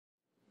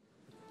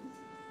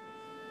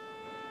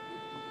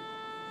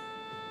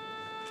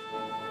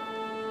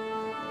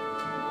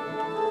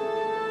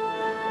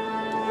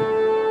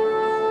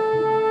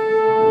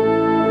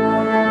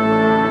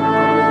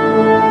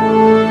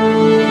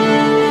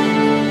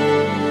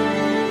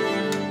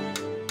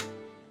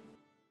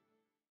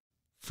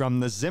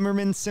From the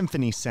Zimmerman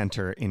Symphony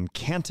Center in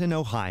Canton,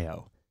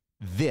 Ohio,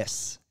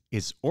 this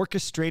is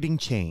Orchestrating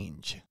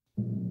Change.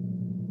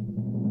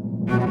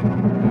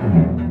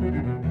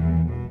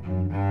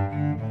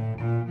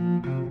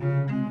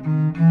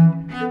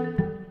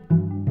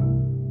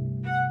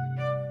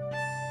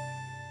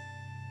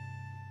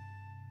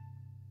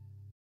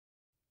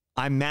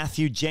 I'm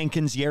Matthew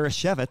Jenkins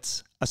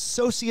Yarashevitz,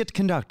 Associate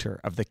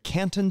Conductor of the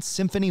Canton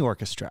Symphony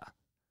Orchestra.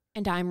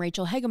 And I'm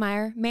Rachel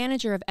Hegemeyer,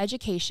 Manager of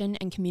Education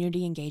and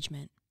Community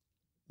Engagement.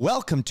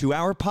 Welcome to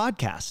our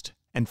podcast,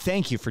 and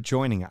thank you for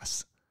joining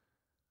us.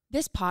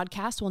 This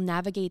podcast will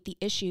navigate the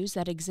issues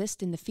that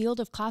exist in the field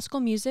of classical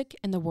music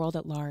and the world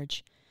at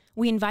large.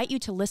 We invite you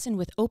to listen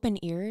with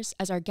open ears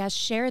as our guests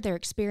share their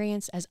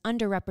experience as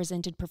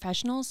underrepresented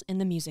professionals in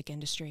the music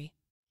industry.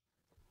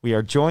 We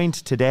are joined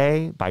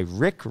today by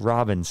Rick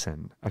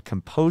Robinson, a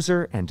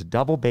composer and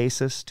double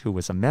bassist who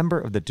was a member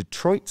of the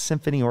Detroit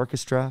Symphony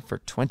Orchestra for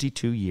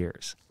 22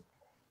 years.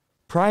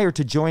 Prior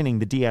to joining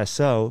the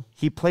DSO,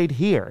 he played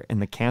here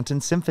in the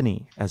Canton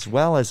Symphony, as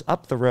well as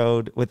up the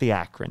road with the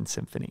Akron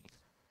Symphony.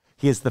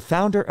 He is the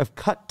founder of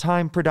Cut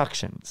Time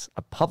Productions,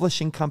 a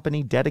publishing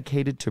company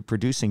dedicated to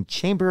producing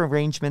chamber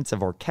arrangements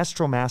of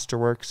orchestral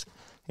masterworks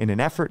in an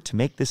effort to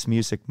make this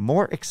music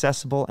more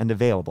accessible and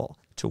available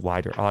to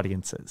wider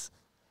audiences.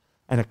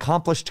 An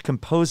accomplished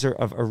composer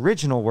of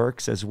original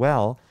works as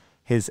well,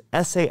 his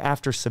Essay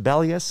After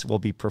Sibelius will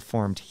be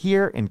performed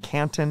here in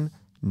Canton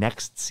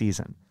next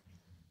season.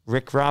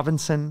 Rick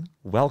Robinson,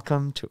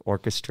 welcome to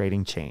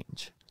Orchestrating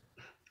Change.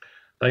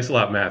 Thanks a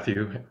lot,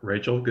 Matthew.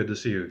 Rachel, good to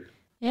see you.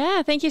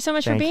 Yeah, thank you so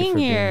much for being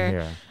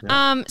here.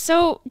 Yeah.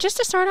 So just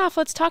to start off,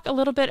 let's talk a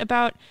little bit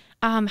about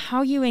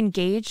how you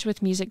engaged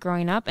with music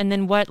growing up and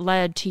then what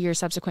led to your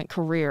subsequent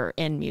career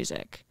in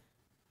music.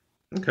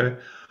 Okay.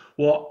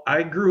 Well,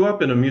 I grew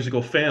up in a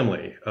musical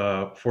family.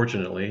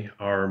 Fortunately,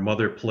 our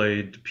mother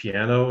played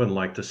piano and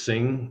liked to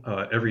sing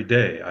every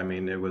day. I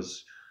mean, it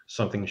was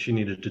something she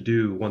needed to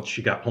do once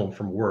she got home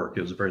from work.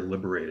 It was very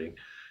liberating.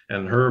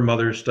 And her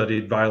mother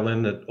studied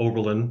violin at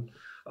Oberlin,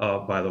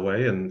 by the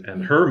way,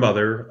 and her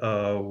mother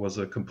was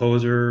a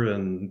composer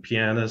and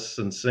pianist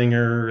and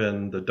singer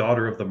and the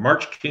daughter of the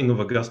March King of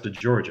Augusta,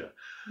 Georgia.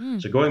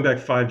 So going back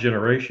 5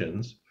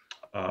 generations,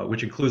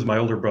 which includes my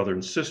older brother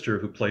and sister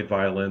who played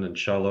violin and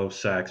cello,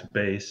 sax,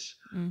 bass.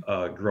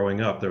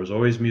 Growing up, there was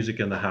always music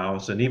in the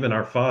house. And even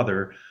our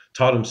father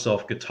taught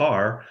himself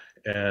guitar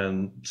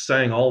and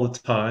sang all the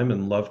time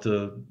and loved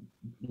to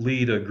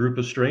lead a group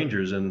of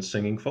strangers in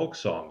singing folk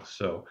songs.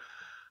 So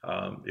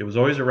it was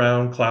always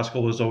around.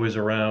 Classical was always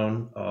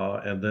around.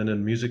 And then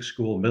in music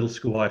school, middle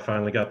school, I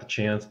finally got the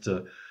chance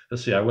to,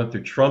 I went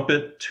through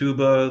trumpet,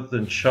 tuba,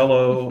 then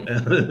cello,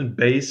 and then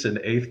bass in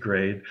 8th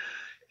grade.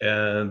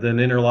 And then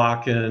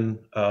Interlochen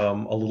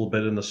a little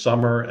bit in the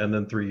summer, and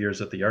then 3 years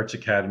at the Arts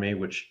Academy,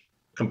 which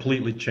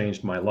completely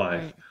changed my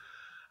life. Right.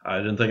 I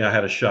didn't think I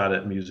had a shot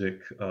at music,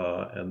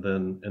 and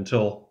then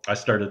until I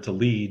started to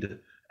lead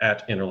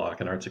at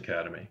Interlochen Arts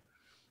Academy.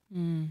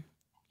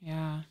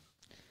 Yeah.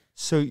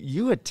 So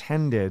you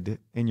attended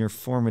in your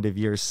formative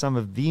years some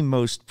of the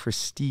most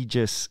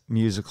prestigious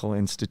musical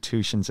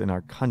institutions in our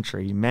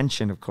country. You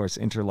mentioned, of course,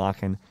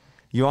 Interlochen.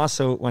 You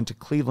also went to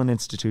Cleveland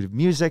Institute of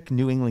Music,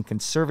 New England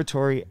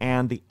Conservatory,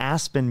 and the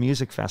Aspen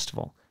Music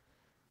Festival.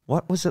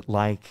 What was it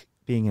like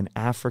being an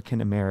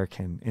African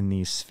American in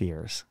these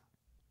spheres?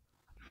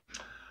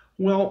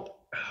 Well,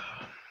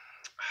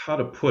 how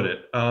to put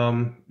it?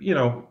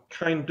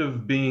 Kind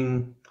of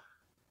being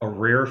a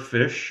rare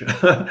fish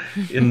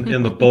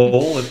in the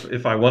bowl,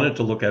 if I wanted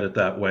to look at it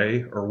that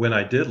way, or when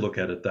I did look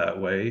at it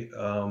that way,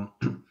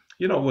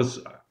 was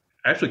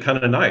actually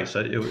kind of nice.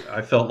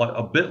 I felt like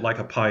a bit like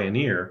a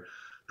pioneer,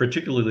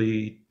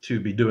 particularly to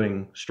be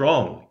doing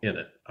strong in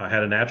it. I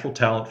had a natural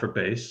talent for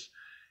bass.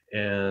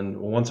 And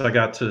once I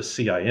got to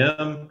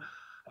CIM,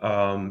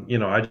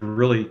 I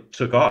really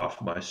took off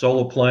my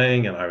solo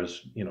playing, and I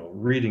was,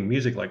 reading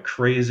music like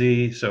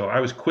crazy. So I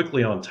was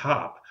quickly on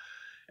top.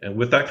 And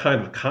with that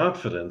kind of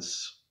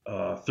confidence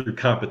through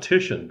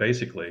competition,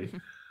 basically,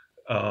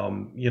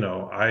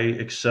 I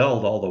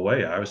excelled all the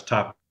way. I was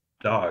top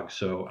dog.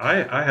 So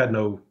I had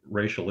no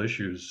racial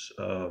issues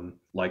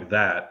like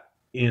that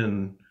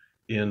in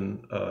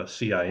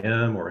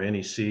CIM or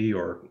NEC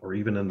or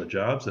even in the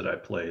jobs that I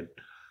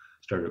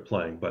started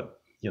playing.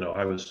 But,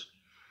 I was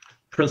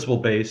principal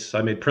bass.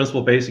 I made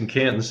principal bass in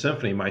Canton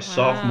Symphony my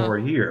sophomore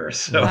year.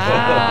 So,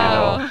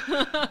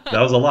 that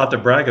was a lot to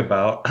brag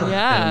about.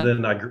 Yeah. And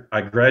then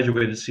I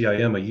graduated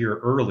CIM a year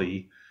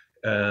early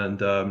and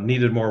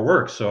needed more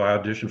work. So I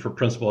auditioned for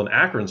principal in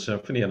Akron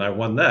Symphony, and I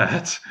won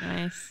that.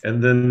 Nice.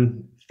 And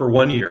then for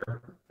 1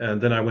 year,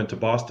 and then I went to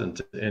Boston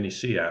to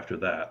NEC after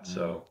that.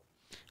 So.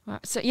 Wow.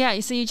 So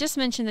you just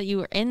mentioned that you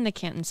were in the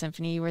Canton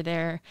Symphony. You were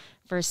there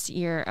first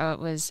year. It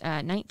was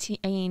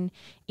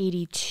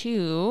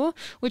 1982,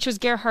 which was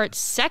Gerhardt's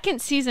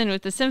second season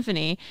with the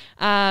symphony.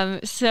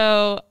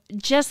 So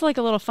just like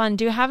a little fun,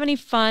 do you have any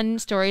fun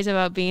stories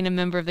about being a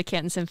member of the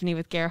Canton Symphony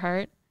with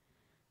Gerhardt?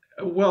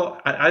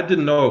 Well, I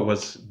didn't know it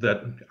was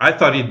that. I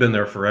thought he'd been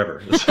there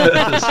forever, as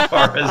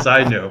far as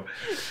I knew.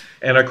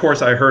 And of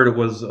course, I heard it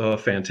was a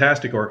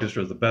fantastic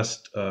orchestra, the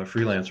best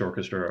freelance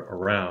orchestra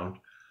around.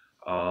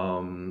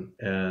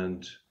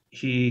 And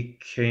he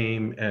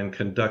came and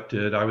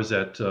conducted. I was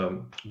at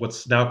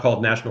what's now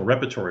called National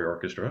Repertory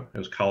Orchestra. It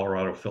was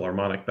Colorado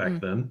Philharmonic back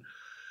then.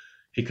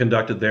 He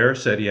conducted there,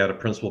 said he had a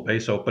principal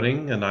bass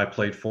opening, and I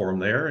played for him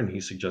there. And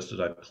he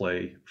suggested I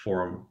play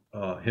for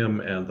him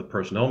and the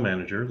personnel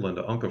manager,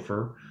 Linda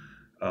Unkefer,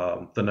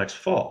 the next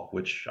fall,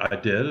 which I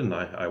did, and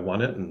I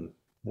won it. And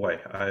boy,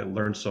 I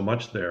learned so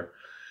much there.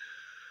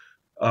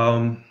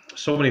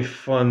 So many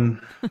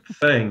fun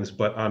things,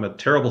 but I'm a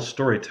terrible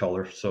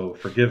storyteller, so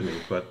forgive me.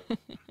 But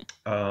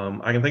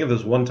I can think of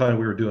this one time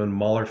we were doing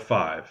Mahler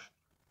 5.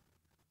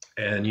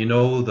 And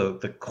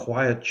the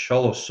quiet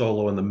cello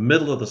solo in the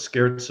middle of the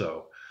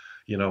scherzo,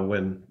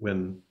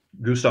 when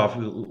Gustav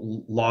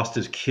lost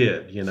his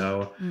kid,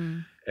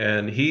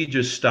 and he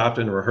just stopped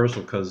in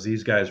rehearsal because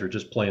these guys were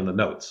just playing the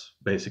notes,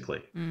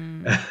 basically.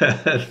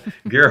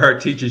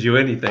 Gerhard teaches you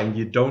anything,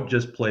 you don't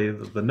just play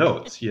the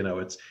notes,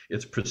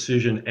 it's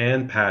precision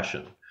and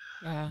passion.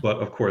 Yeah. But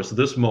of course,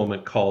 this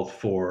moment called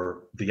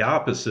for the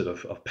opposite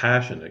of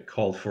passion. It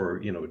called for,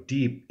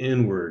 deep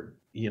inward,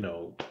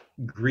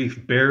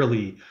 grief,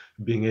 barely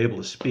being able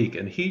to speak.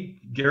 And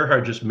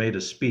Gerhard just made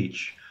a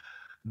speech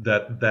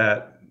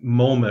that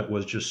moment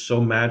was just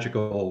so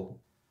magical,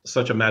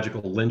 such a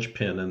magical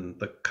linchpin in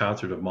the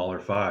concert of Mahler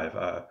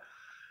 5.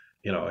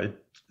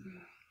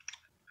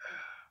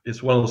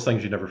 It's one of those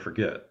things you never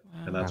forget.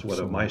 Wow. And that's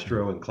Absolutely. What a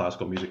maestro in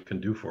classical music can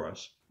do for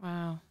us.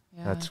 Wow.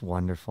 Yeah. That's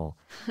wonderful.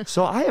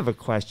 So I have a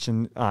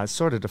question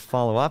sort of to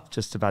follow up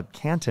just about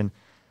Canton.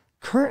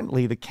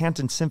 Currently, the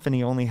Canton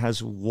Symphony only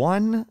has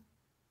one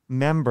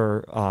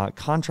member,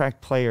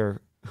 contract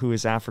player who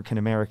is African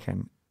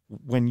American.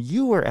 When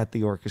you were at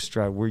the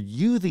orchestra, were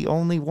you the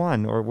only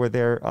one, or were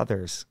there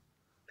others?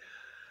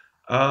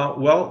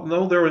 Well,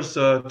 no, there was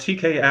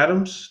T.K.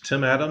 Adams,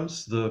 Tim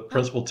Adams, the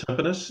principal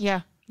timpanist.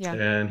 Yeah.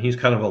 And he's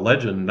kind of a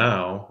legend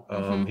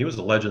now. He was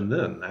a legend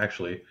then,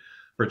 actually,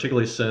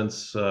 particularly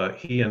since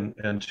he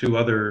and two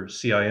other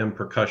CIM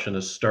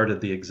percussionists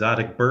started the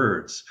Exotic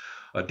Birds,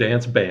 a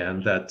dance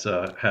band that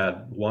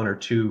had one or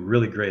two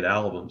really great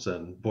albums,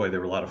 and boy, they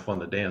were a lot of fun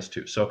to dance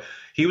to. So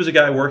he was a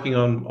guy working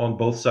on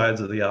both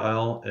sides of the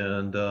aisle,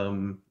 and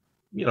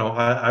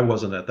I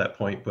wasn't at that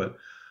point, but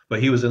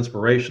he was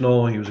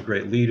inspirational. He was a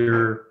great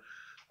leader.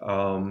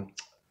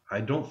 I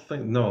don't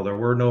think, no, there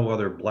were no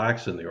other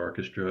blacks in the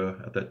orchestra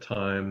at that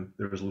time.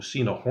 There was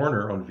Lucina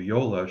Horner on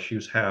viola. She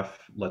was half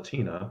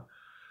Latina,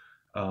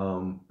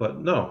 but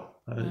no,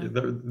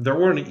 there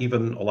weren't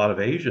even a lot of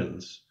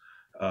Asians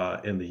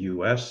in the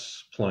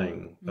U.S.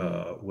 playing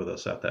with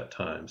us at that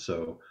time.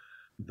 So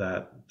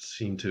that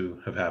seemed to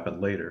have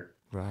happened later.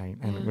 Right,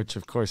 and which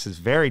of course is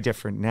very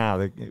different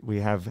now.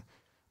 We have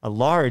a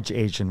large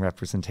Asian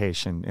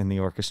representation in the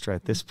orchestra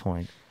at this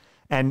point.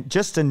 And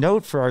just a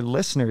note for our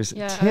listeners,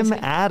 Tim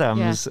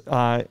Adams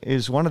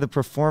is one of the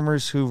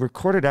performers who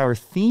recorded our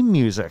theme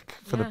music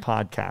for the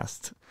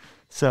podcast.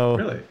 So,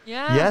 really?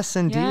 Yes,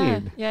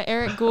 indeed. Yeah,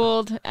 Eric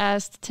Gould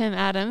asked Tim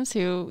Adams,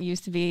 who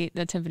used to be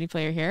the timpani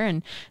player here,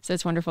 and so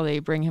it's wonderful that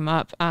you bring him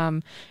up.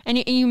 And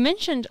you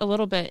mentioned a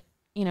little bit,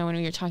 when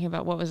we were talking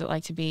about what was it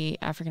like to be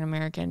African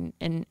American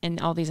in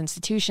all these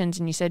institutions,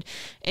 and you said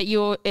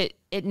it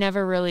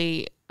never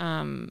really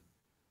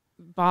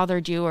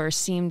bothered you or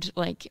seemed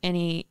like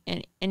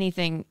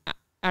anything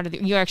out of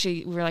you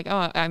actually were like,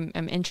 oh, I'm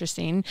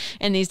interesting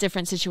in these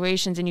different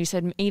situations. And you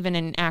said even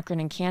in Akron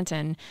and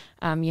Canton,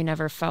 you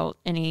never felt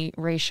any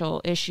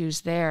racial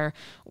issues there.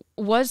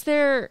 Was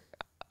there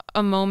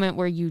a moment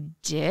where you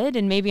did,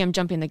 and maybe I'm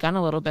jumping the gun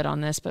a little bit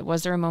on this, but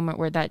was there a moment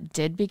where that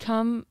did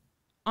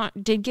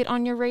get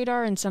on your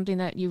radar and something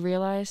that you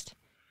realized?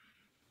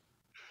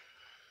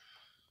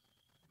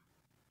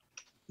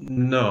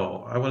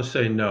 No, I want to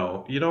say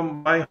no.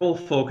 My whole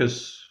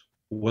focus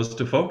was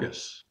to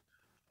focus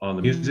on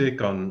the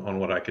music, on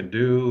what I could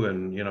do,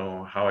 and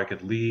how I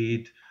could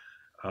lead,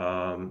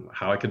 how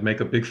I could make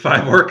a Big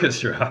Five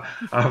orchestra.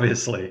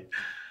 Obviously,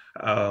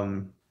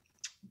 I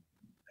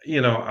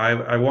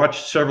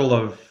watched several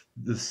of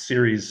the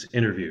series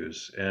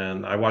interviews,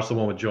 and I watched the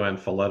one with Joanne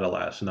Falletta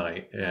last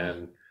night,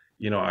 and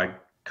I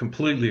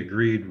completely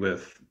agreed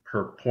with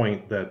her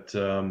point that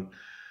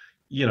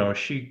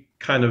she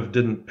kind of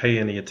didn't pay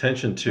any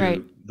attention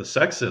to the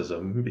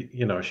sexism.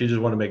 She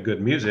just wanted to make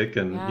good music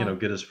and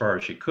get as far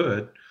as she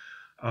could.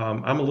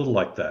 I'm a little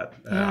like that.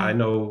 I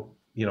know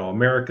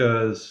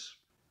America's,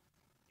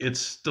 it's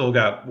still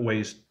got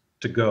ways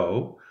to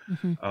go,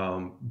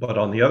 but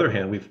on the other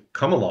hand, we've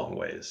come a long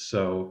ways.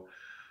 So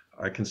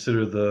I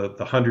consider the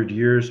 100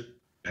 years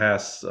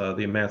past the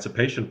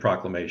Emancipation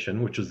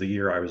Proclamation, which was the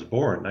year I was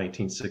born,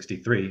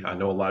 1963. I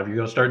know a lot of you are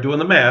going to start doing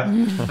the math.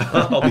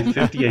 I'll be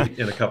 58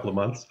 in a couple of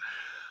months.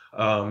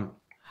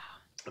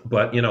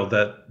 But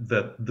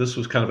that this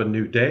was kind of a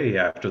new day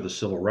after the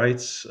civil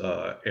rights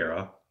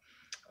era.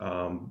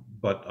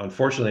 But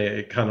unfortunately,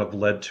 it kind of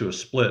led to a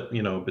split,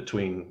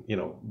 between,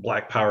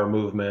 Black Power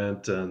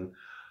movement and,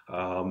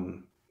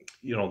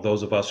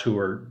 those of us who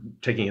are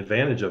taking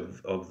advantage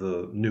of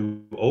the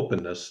new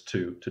openness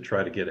to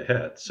try to get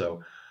ahead.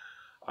 So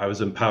I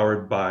was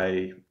empowered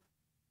by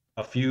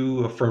a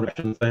few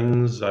affirmation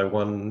things. I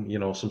won,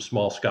 some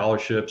small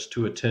scholarships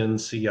to attend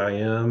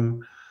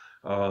CIM.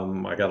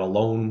 I got a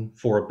loan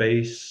for a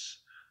bass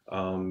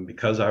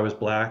because I was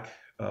Black,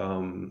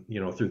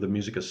 through the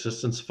Music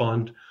Assistance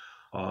Fund.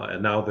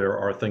 And now there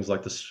are things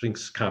like the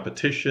Sphinx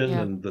competition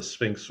and the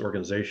Sphinx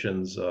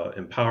organization's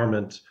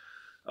empowerment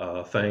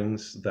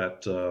things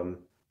that,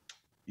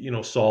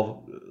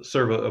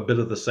 serve a bit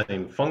of the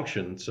same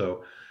function.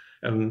 So,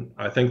 and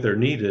I think they're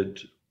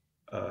needed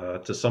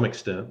to some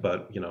extent,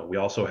 but, we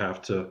also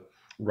have to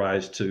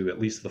rise to at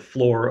least the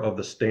floor of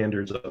the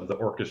standards of the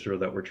orchestra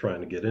that we're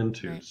trying to get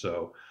into. Right.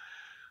 So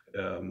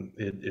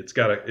it's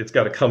got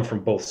to come from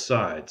both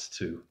sides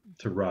to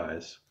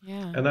rise.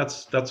 Yeah. And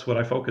that's what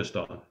I focused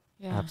on.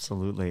 Yeah.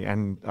 Absolutely.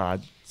 And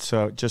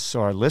so just so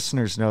our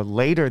listeners know,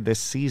 later this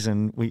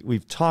season,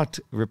 we've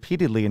talked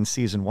repeatedly in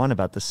season 1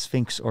 about the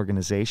Sphinx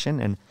organization,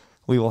 and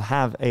we will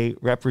have a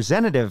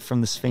representative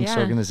from the Sphinx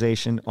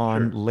organization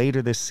on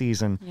later this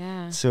season.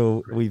 Yeah.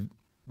 So we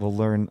will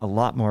learn a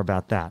lot more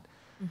about that.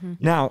 Mm-hmm.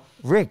 Now,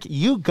 Rick,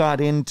 you got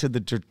into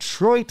the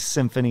Detroit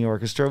Symphony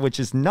Orchestra, which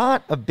is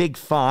not a Big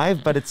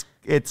Five, but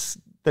it's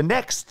the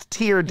next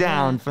tier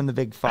down from the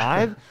Big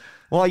Five.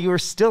 While you were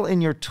still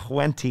in your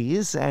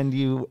 20s, and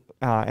you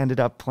ended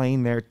up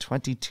playing there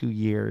 22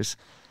 years.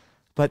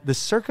 But the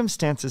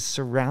circumstances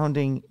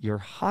surrounding your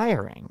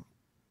hiring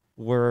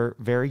were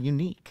very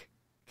unique.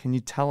 Can you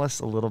tell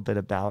us a little bit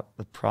about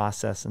the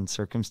process and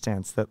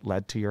circumstance that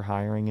led to your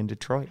hiring in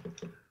Detroit?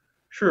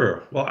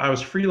 Sure. Well, I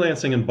was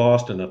freelancing in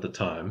Boston at the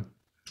time,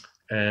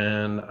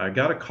 and I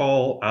got a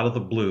call out of the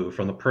blue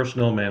from the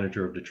personnel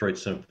manager of Detroit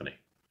Symphony.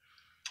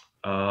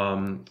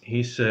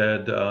 He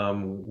said,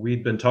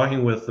 we'd been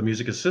talking with the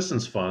Music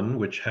Assistance Fund,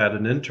 which had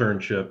an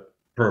internship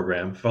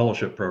program,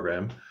 fellowship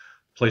program,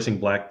 placing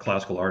Black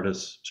classical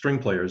artists, string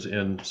players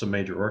in some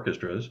major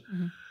orchestras.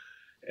 Mm-hmm.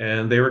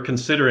 And they were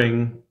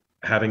considering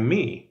having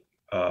me,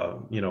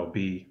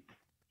 be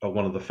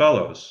one of the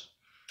fellows.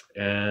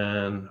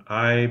 And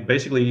I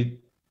basically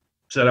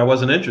said I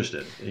wasn't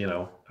interested.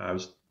 I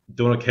was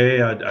doing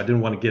okay. I didn't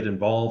want to get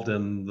involved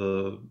in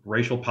the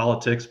racial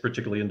politics,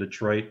 particularly in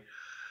Detroit.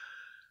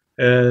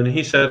 And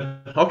he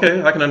said,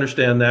 okay, I can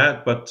understand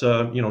that. But,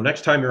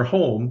 next time you're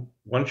home,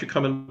 why don't you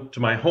come into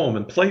my home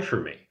and play for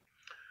me?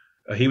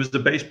 He was the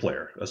bass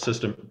player,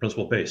 assistant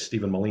principal bass,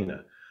 Stephen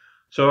Molina.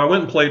 So I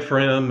went and played for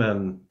him.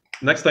 And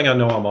next thing I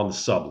know, I'm on the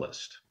sub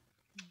list.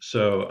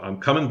 So I'm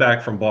coming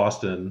back from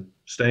Boston,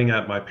 staying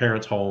at my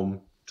parents'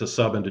 home to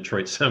sub in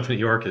Detroit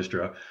Symphony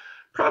Orchestra,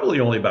 probably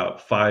only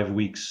about 5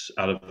 weeks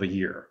out of a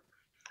year.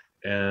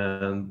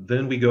 And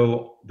then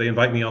they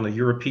invite me on the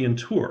European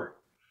tour.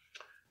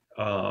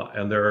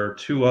 And there are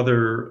 2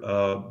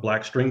 other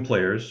Black string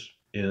players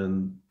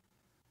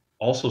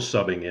also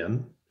subbing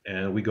in,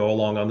 and we go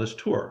along on this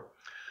tour.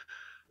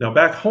 Now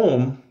back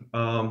home,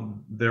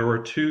 there were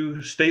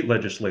 2 state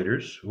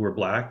legislators who were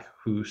Black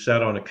who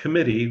sat on a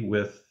committee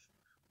with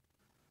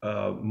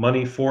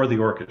money for the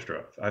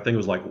orchestra. I think it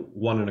was like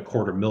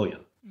 $1.25 million.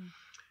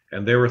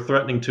 And they were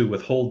threatening to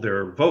withhold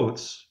their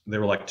votes. They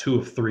were like 2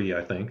 of 3,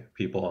 I think,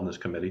 people on this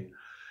committee,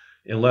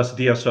 unless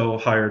DSO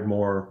hired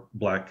more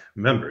Black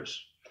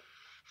members.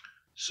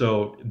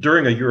 So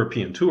during a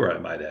European tour, I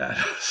might add.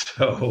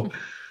 So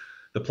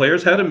the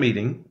players had a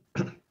meeting.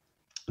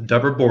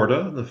 Deborah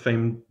Borda, the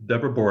famed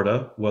Deborah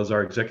Borda, was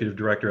our executive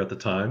director at the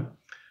time.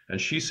 And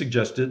she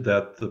suggested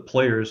that the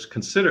players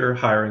consider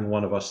hiring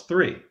one of us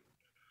 3.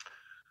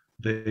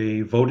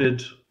 They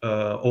voted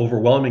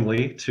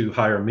overwhelmingly to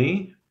hire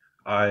me.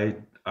 I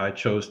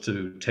chose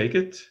to take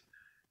it.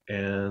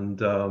 And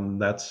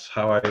that's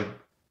how I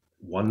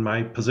won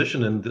my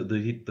position in the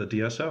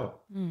DSO.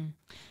 Mm.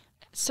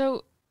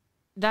 So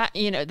that,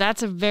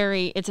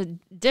 it's a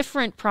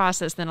different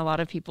process than a lot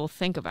of people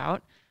think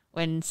about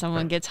when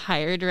someone gets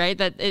hired, right?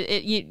 That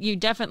you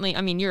definitely,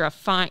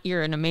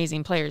 you're an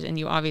amazing player, and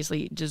you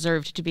obviously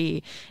deserved to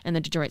be in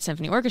the Detroit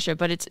Symphony Orchestra,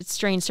 but it's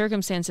strange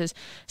circumstances.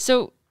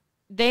 So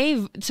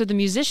the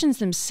musicians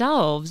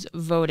themselves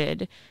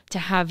voted to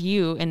have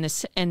you in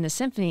the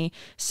symphony.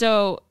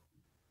 So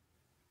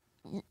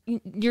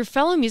your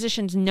fellow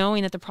musicians,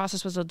 knowing that the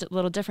process was a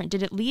little different,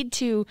 did it lead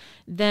to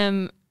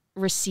them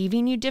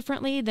receiving you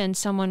differently than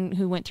someone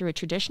who went through a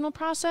traditional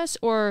process,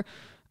 or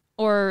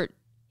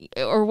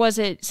was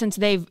it, since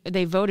they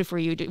voted for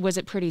you, was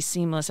it pretty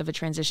seamless of a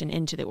transition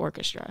into the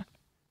orchestra?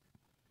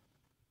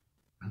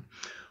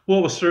 Well,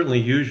 it was certainly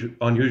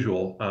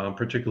unusual,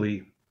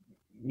 particularly,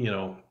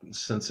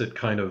 since it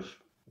kind of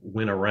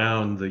went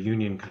around the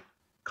union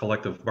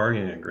collective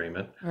bargaining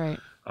agreement. Right.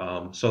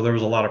 So there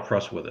was a lot of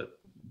press with it,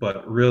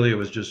 but really it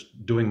was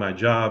just doing my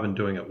job and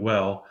doing it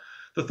well.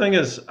 The thing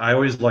is, I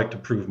always like to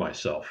prove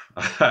myself.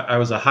 I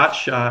was a hot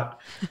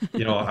shot.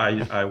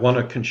 I won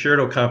a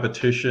concerto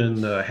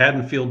competition,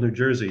 Haddonfield, New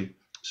Jersey,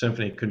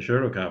 Symphony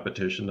Concerto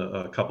competition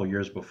a couple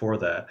years before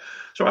that.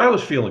 So I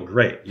was feeling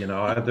great.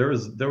 There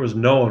was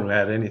no one who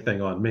had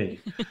anything on me,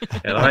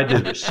 and I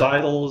did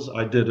recitals.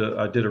 I did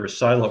a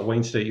recital at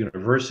Wayne State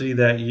University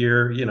that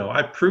year.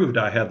 I proved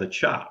I had the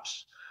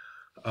chops.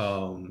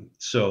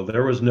 So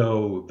there was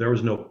no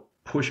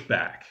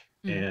pushback,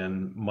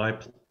 and my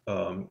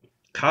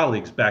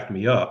colleagues backed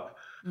me up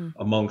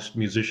amongst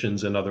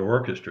musicians and other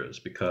orchestras,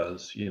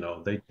 because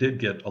they did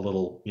get a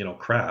little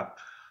crap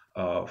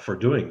for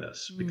doing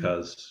this,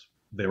 because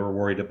they were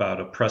worried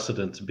about a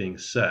precedent being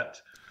set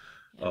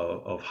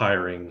of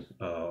hiring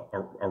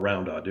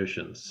around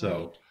auditions.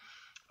 So,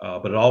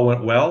 but it all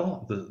went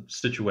well. The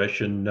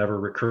situation never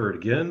recurred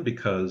again,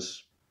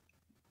 because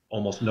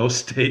almost no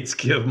states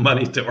give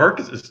money to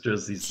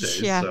orchestras these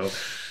days. Yeah. So,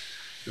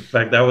 in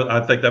fact,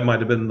 I think that might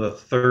have been the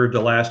third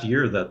to last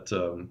year that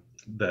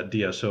that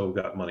DSO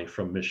got money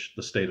from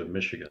the state of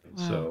Michigan.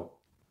 Wow. So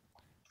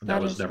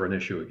that was never an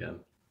issue again.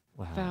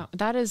 Wow.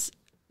 That is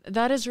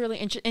really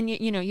interesting. And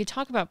you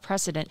talk about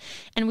precedent,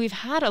 and we've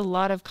had a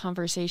lot of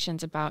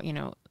conversations about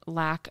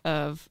lack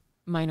of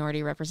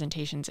minority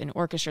representations in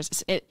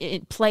orchestras,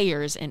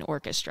 players in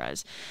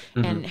orchestras,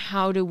 and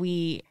how do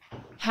we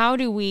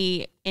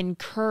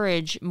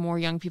encourage more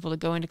young people to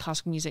go into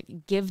classical music,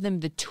 give them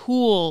the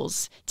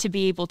tools to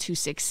be able to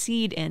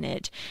succeed in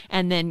it,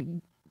 and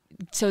then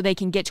so they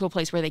can get to a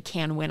place where they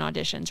can win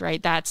auditions,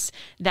 right? That's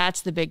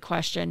the big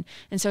question.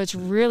 And so it's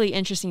really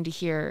interesting to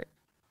hear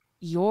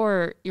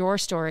your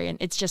story, and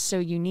it's just so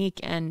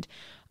unique. And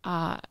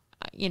I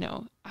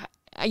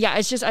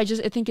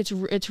think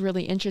it's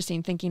really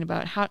interesting thinking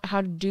about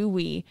how do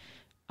we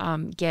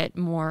get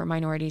more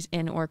minorities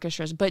in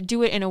orchestras, but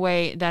do it in a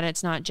way that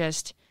it's not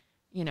just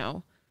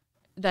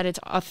that it's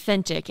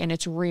authentic and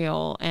it's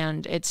real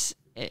and it's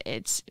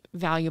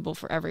valuable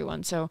for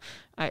everyone. So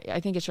I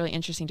think it's really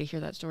interesting to hear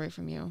that story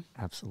from you.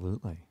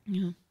 Absolutely.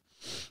 Yeah.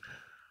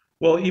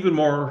 Well, even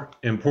more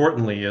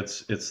importantly,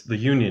 it's the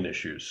union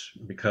issues,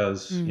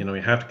 because you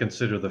have to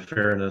consider the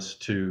fairness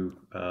to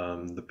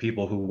the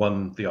people who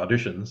won the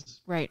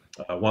auditions, right?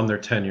 Won their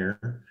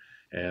tenure,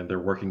 and they're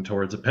working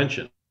towards a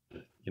pension.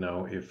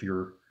 If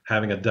you're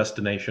having a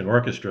destination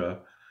orchestra,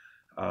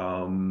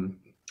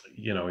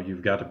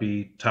 you've got to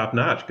be top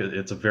notch, because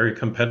it's a very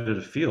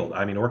competitive field.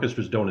 I mean,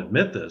 orchestras don't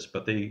admit this,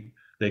 but they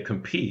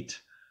compete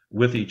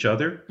with each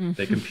other.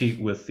 They compete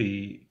with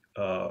the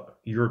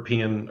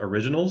European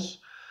originals.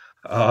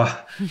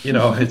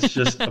 It's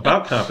just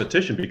about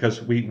competition,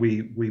 because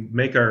we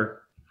make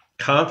our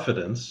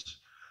confidence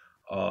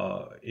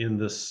in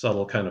this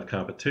subtle kind of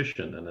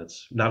competition, and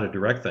it's not a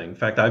direct thing. In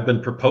fact, I've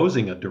been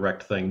proposing a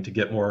direct thing to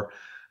get more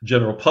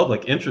general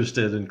public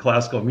interested in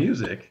classical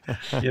music.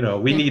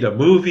 We need a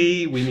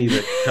movie, we need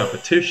a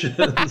competition,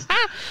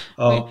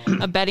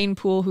 a betting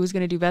pool, who's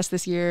going to do best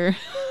this year.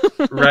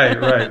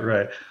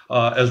 right.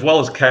 As well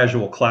as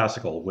casual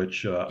classical,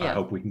 which I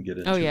hope we can get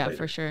into. Oh yeah, later.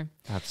 For sure.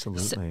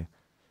 Absolutely.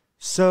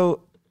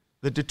 So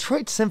the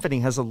Detroit Symphony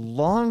has a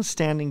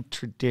long-standing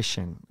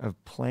tradition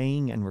of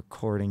playing and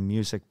recording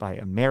music by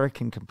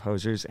American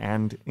composers,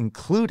 and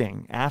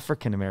including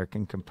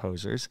African-American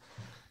composers.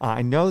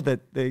 I know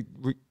that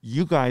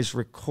you guys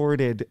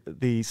recorded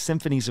the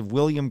symphonies of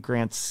William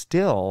Grant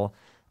Still,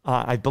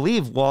 I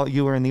believe, while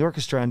you were in the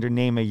orchestra under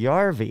Naima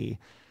Yarvi.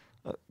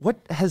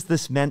 What has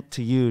this meant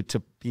to you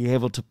to be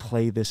able to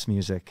play this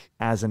music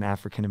as an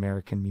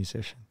African-American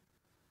musician?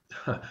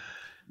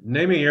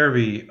 Naima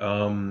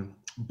Yarvi,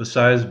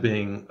 besides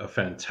being a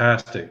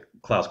fantastic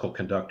classical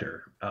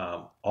conductor,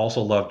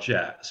 also loved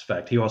jazz. In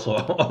fact, he also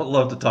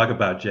loved to talk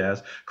about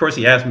jazz. Of course,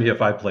 he asked me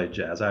if I played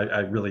jazz.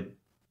 I really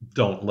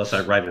don't, unless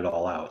I write it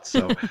all out.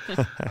 So,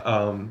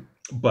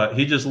 but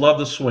he just loved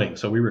the swing.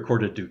 So we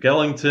recorded Duke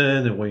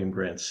Ellington and William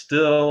Grant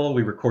Still.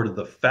 We recorded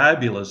the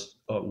fabulous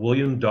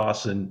William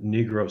Dawson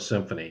Negro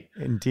Symphony.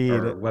 Indeed.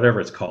 Or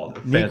whatever it's called.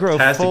 Negro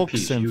fantastic Folk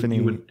piece.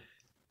 Symphony.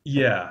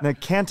 Yeah. The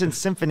Canton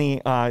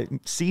Symphony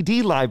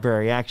CD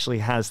library actually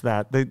has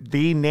that. The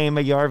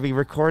Naima Yarvi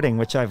recording,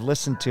 which I've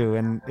listened to,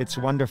 and it's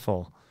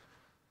wonderful.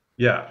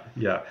 Yeah.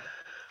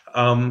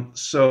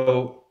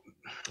 So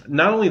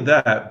not only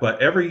that,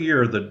 but every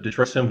year the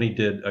Detroit Symphony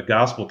did a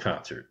gospel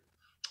concert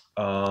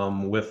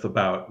with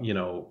about,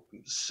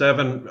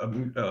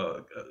 seven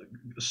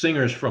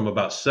singers from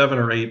about 7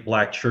 or 8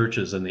 Black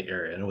churches in the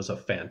area. And it was a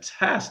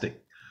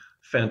fantastic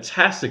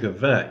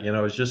event.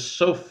 It was just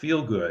so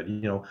feel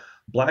good.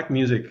 Black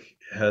music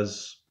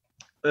has,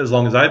 as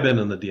long as I've been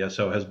in the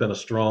DSO, has been a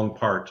strong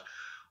part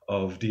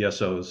of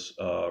DSO's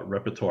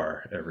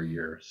repertoire every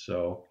year.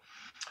 So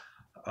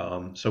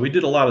we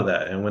did a lot of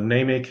that. And when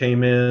Naima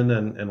came in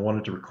and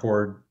wanted to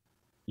record,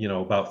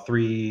 about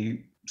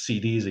 3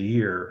 CDs a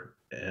year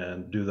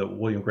and do the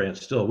William Grant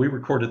Still, we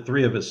recorded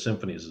 3 of his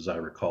symphonies, as I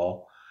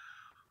recall.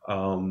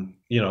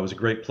 It was a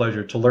great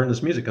pleasure to learn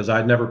this music, because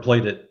I'd never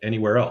played it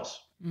anywhere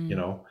else,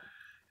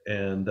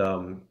 and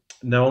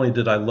not only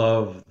did I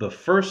love the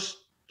first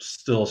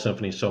Still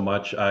symphony so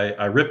much,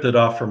 I ripped it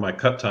off from my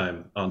cut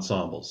time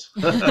ensembles.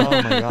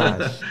 Oh my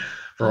gosh.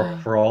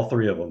 for all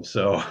three of them.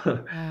 So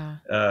Wow.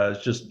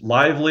 it's just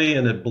lively,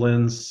 and it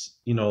blends,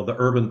 the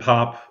urban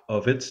pop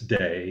of its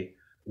day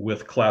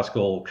with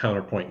classical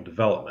counterpoint and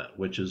development,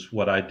 which is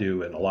what I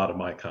do in a lot of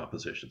my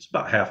compositions,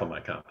 about half of my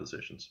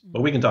compositions.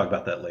 But we can talk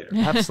about that later.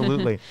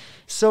 Absolutely.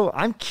 So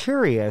I'm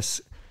curious,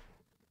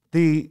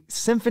 the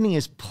symphony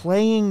is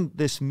playing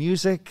this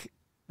music.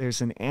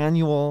 There's an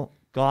annual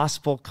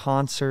gospel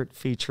concert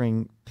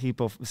featuring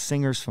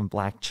singers from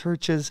Black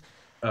churches.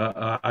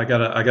 I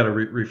gotta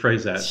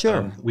rephrase that.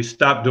 Sure. We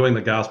stopped doing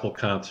the gospel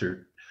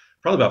concert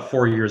probably about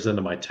 4 years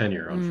into my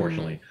tenure,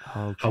 unfortunately.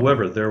 Okay.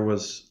 However, there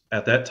was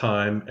at that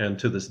time and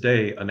to this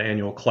day an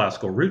annual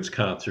classical roots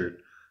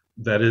concert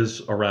that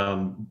is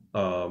around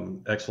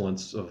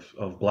excellence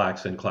of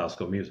Blacks in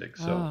classical music.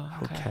 So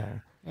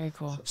Okay. Very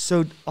cool.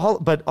 So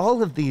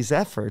all of these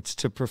efforts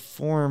to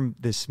perform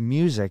this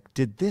music,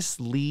 did this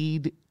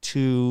lead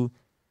to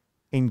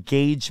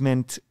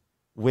engagement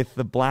with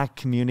the Black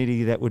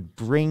community that would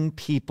bring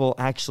people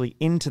actually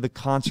into the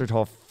concert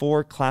hall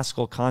for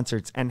classical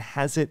concerts? And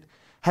has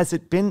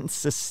it been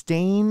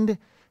sustained?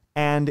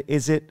 And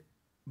is it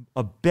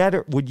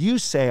would you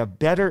say a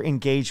better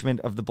engagement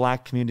of the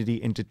Black community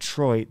in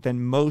Detroit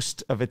than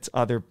most of its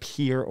other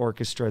peer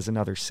orchestras in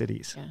other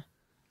cities? Yeah.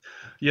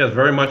 Yes,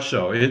 very much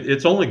so.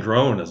 It's only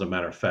grown, as a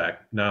matter of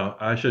fact. Now,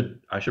 I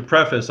should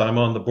preface, I'm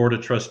on the board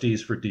of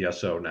trustees for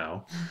DSO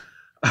now.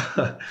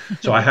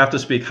 So I have to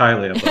speak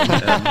highly of them,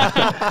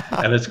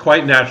 and it's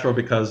quite natural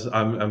because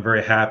I'm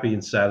very happy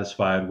and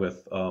satisfied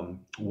with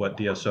what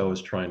DSO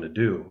is trying to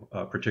do.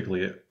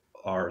 Particularly,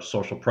 our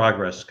Social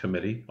Progress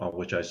Committee, on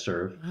which I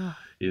serve,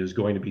 is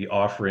going to be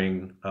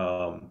offering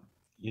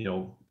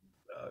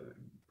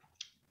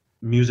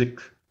music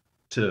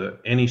to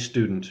any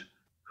student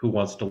who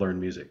wants to learn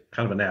music.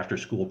 Kind of an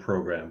after-school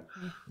program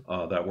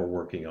that we're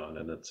working on,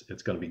 and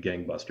it's going to be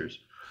gangbusters.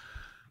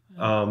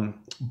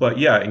 But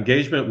yeah,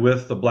 engagement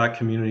with the Black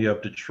community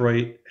of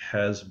Detroit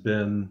has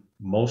been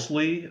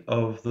mostly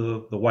of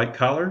the white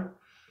collar.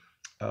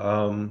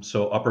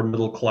 So upper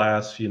middle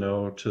class, to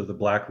the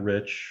Black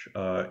rich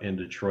in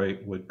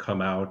Detroit would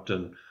come out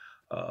and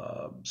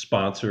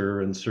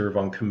sponsor and serve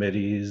on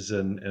committees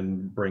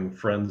and bring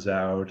friends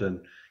out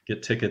and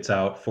get tickets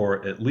out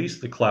for at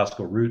least the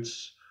classical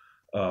roots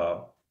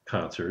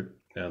concert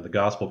and the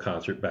gospel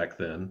concert back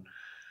then.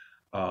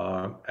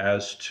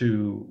 As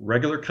to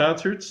regular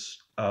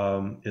concerts,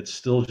 it's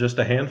still just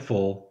a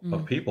handful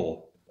of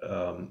people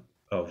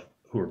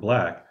who are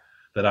Black,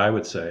 that I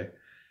would say,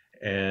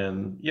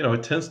 and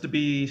it tends to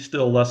be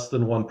still less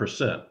than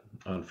 1%,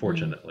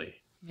 unfortunately.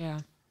 Yeah,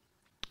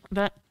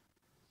 but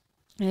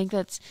I think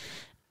that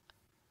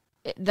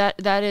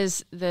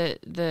is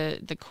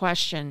the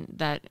question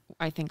that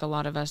I think a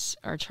lot of us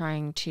are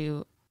trying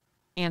to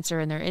answer,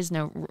 and there is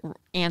no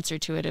answer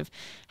to it, of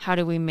how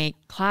do we make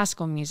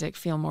classical music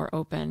feel more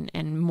open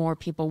and more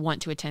people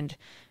want to attend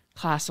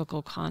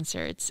classical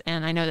concerts.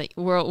 And I know that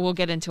we'll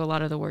get into a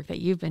lot of the work that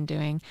you've been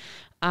doing,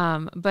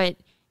 but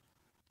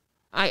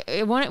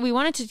we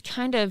wanted to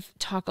kind of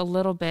talk a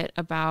little bit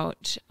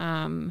about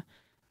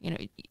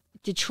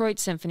Detroit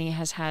Symphony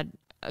has had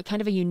a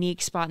kind of a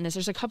unique spot in this.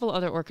 There's a couple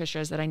other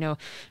orchestras that I know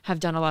have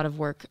done a lot of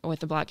work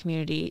with the Black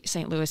community,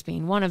 St. Louis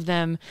being one of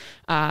them,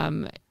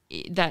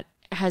 that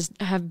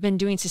have been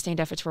doing sustained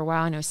efforts for a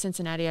while. I know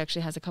Cincinnati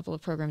actually has a couple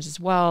of programs as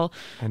well.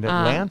 And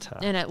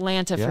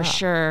Atlanta. For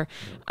sure,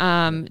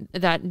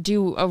 that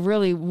do a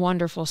really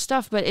wonderful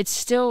stuff, but it's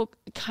still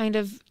kind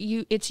of,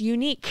 it's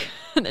unique.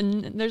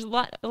 And there's a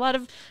lot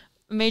of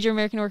major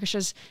American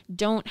orchestras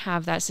don't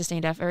have that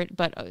sustained effort,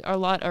 but a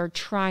lot are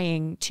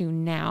trying to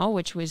now,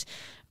 which was,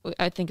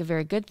 I think, a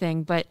very good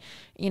thing. But,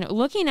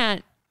 looking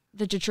at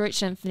the Detroit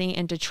Symphony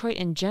and Detroit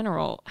in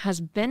general has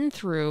been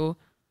through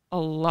a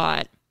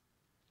lot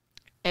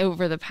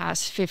over the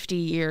past 50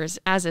 years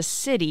as a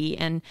city,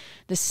 and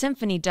the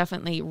symphony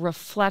definitely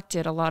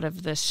reflected a lot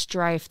of the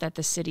strife that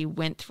the city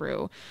went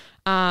through.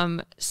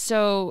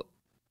 So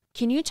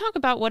can you talk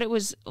about what it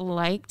was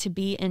like to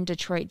be in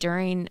Detroit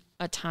during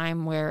a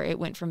time where it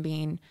went from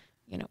being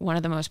one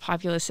of the most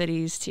populous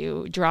cities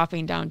to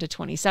dropping down to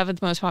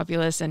 27th most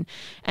populous, and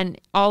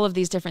all of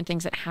these different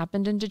things that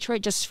happened in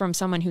Detroit, just from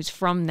someone who's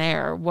from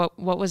there? What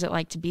was it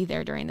like to be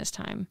there during this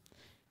time?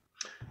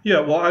 Yeah,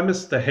 well, I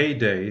missed the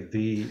heyday.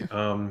 The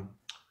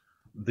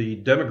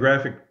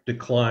demographic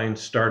decline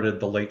started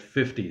the late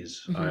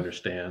 50s, I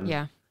understand.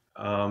 Yeah.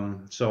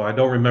 So I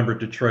don't remember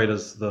Detroit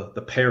as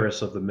the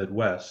Paris of the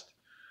Midwest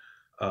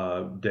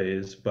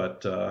days,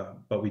 but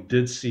we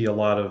did see a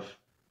lot of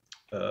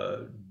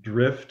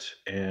drift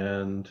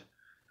and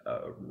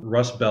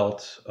Rust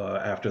Belt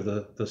after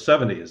the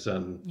 70s,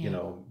 and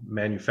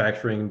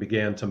manufacturing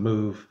began to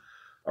move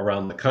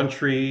around the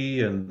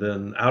country and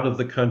then out of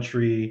the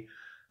country.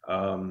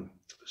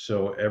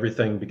 So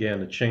everything began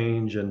to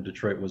change, and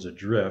Detroit was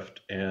adrift,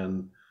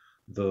 and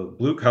the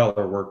blue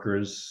collar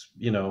workers,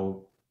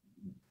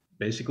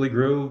 basically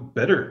grew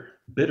bitter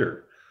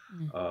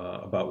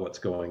about what's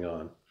going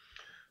on.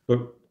 But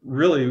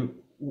really,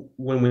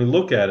 when we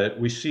look at it,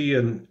 we see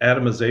an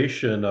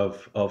atomization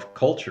of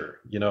culture.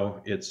 You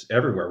know, it's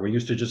everywhere. We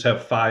used to just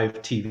have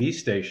 5 TV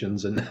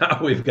stations, and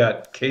now we've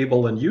got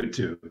cable and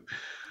YouTube.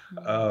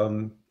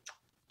 Um,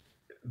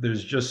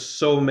 there's just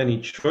so many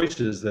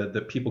choices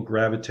that people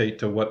gravitate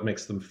to what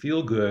makes them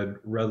feel good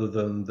rather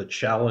than the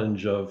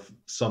challenge of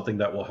something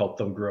that will help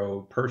them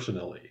grow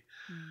personally.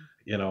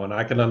 You know, and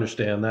I can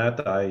understand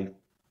that. I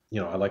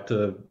like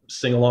to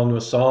sing along to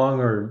a song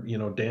or,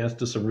 dance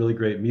to some really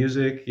great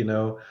music,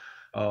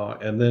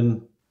 and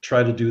then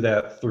try to do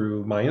that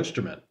through my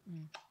instrument.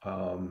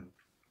 Um,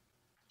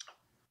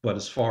 but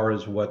as far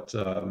as what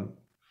um,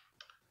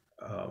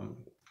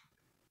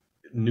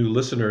 new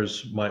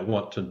listeners might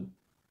want to,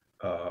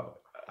 uh,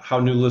 how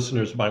new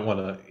listeners might want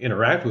to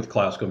interact with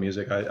classical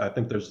music, I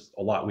think there's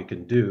a lot we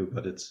can do,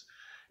 but it's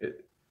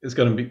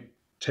going to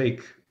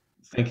take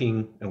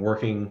thinking and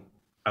working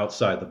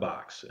outside the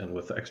box and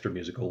with extra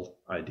musical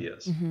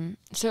ideas.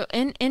 So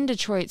in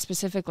Detroit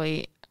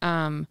specifically,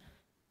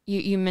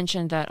 you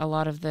mentioned that a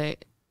lot of the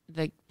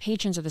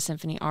patrons of the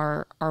symphony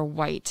are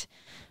white,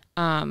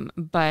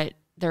 but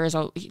there is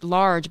a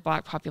large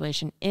Black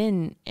population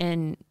in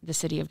the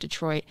city of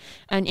Detroit,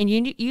 and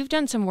you've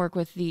done some work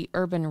with the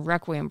Urban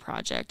Requiem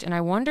Project, and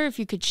I wonder if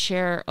you could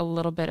share a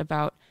little bit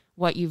about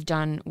what you've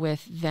done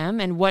with them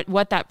and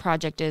what that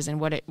project is and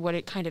what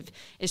it kind of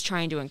is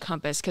trying to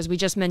encompass, because we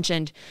just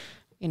mentioned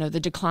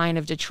the decline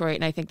of Detroit,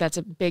 and I think that's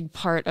a big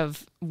part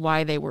of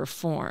why they were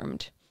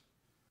formed.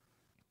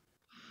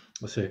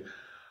 Let's see.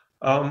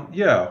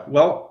 Yeah,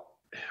 well,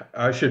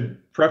 I should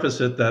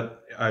preface it that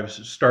I've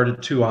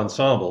started 2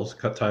 ensembles,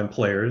 Cut Time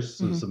Players,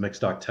 this is a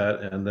mixed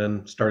octet, and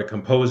then started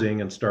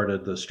composing and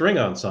started the string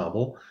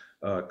ensemble,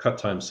 Cut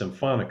Time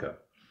Symphonica.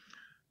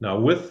 Now,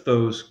 with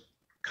those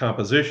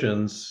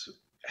compositions,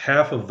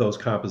 half of those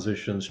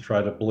compositions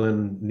try to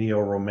blend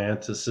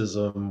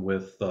neo-romanticism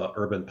with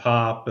urban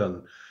pop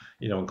and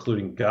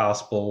including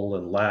gospel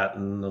and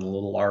Latin and a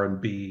little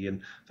R&B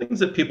and things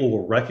that people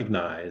will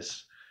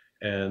recognize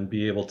and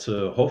be able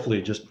to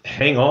hopefully just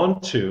hang on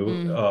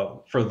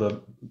to for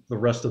the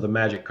rest of the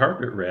magic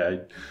carpet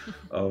ride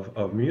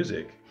of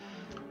music.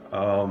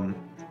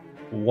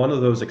 One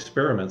of those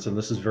experiments, and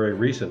this is very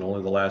recent,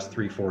 only the last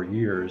 3-4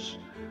 years.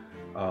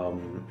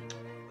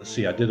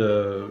 I did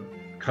a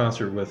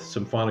concert with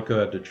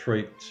Symphonica at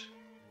Detroit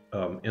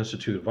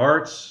Institute of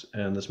Arts,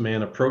 and this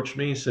man approached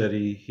me, said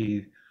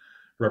he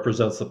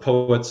represents the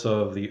poets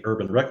of the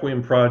Urban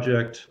Requiem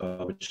Project,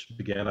 which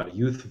began out of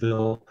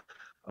Youthville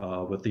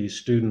with these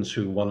students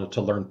who wanted to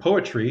learn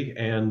poetry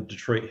and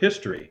Detroit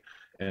history.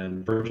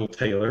 And Virgil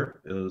Taylor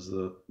is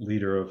the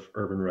leader of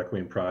Urban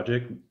Requiem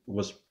Project,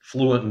 was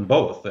fluent in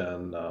both.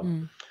 And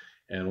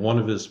one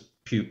of his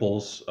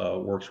pupils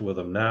works with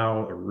him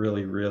now, a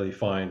really, really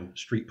fine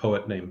street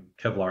poet named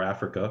Kevlar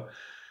Africa.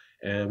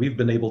 And we've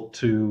been able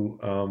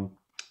to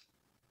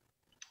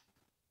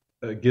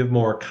give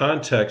more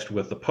context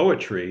with the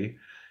poetry,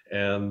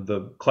 and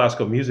the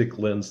classical music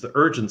lends the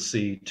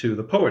urgency to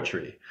the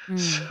poetry.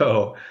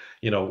 So,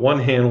 one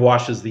hand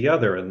washes the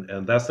other,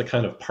 and that's the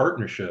kind of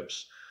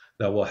partnerships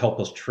that will help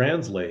us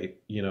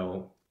translate,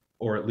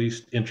 or at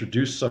least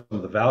introduce some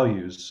of the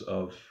values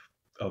of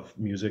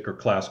music, or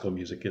classical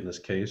music in this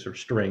case, or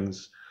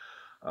strings,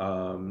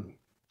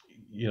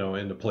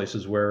 into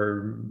places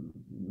where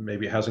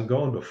maybe it hasn't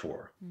gone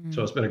before.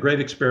 So it's been a great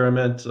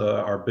experiment.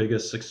 Our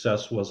biggest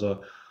success was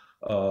a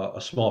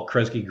small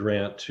Kresge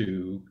grant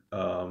to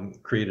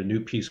create a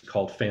new piece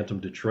called Phantom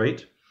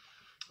Detroit,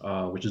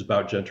 which is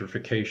about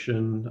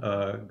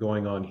gentrification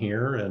going on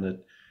here, and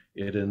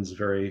it ends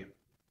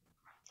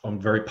on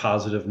very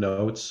positive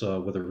notes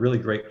with a really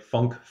great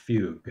funk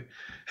fugue.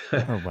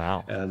 Oh,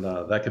 wow. And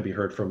that can be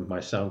heard from my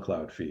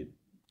SoundCloud feed.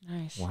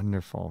 Nice.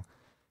 Wonderful.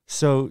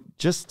 So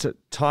just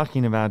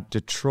talking about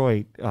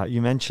Detroit,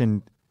 you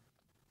mentioned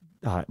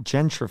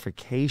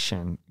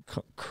gentrification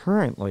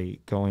currently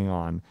going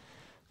on.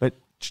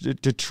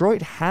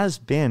 Detroit has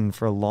been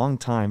for a long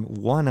time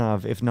one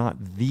of, if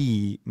not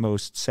the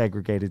most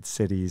segregated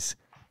cities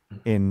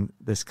in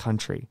this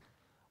country.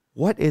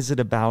 What is it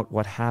about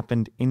what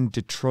happened in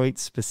Detroit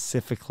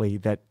specifically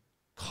that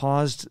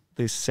caused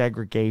this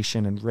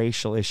segregation and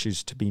racial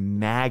issues to be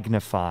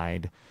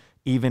magnified,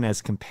 even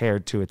as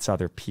compared to its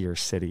other peer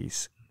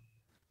cities?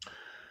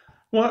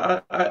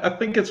 Well, I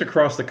think it's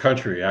across the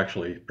country,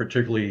 actually,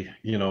 particularly,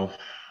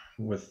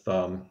 with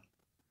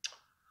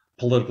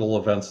political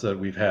events that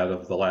we've had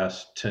of the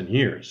last 10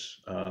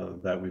 years,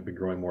 that we've been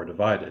growing more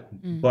divided.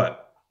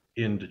 But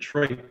in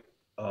Detroit,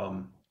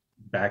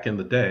 back in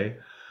the day,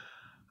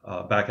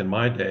 back in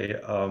my day,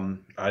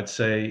 I'd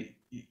say,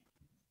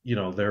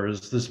 there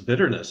is this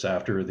bitterness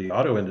after the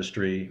auto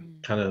industry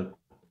kind of,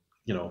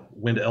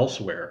 went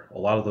elsewhere. A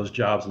lot of those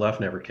jobs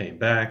left, never came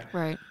back.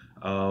 Right.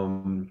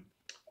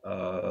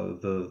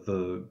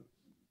 The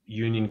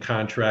union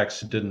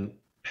contracts didn't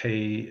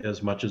pay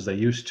as much as they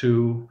used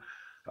to.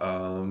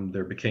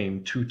 There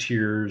became 2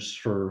 tiers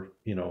for,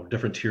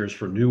 different tiers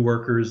for new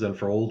workers than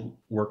for old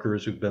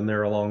workers who've been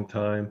there a long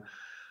time.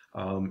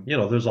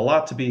 There's a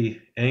lot to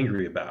be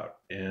angry about.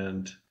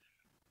 And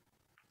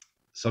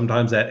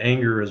sometimes that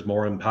anger is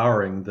more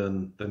empowering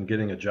than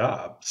getting a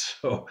job.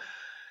 So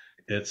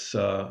it's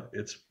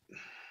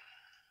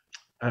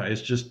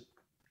it's just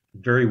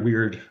very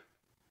weird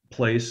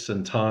place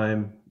and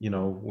time,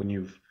 when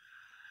you've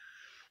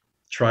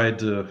tried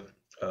to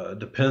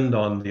depend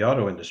on the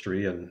auto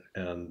industry, and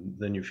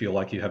then you feel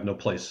like you have no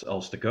place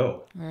else to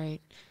go. Right.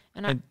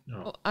 And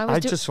I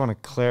just want to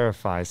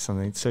clarify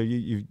something. So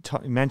you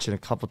mentioned a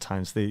couple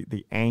times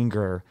the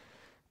anger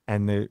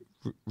and the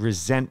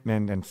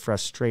resentment and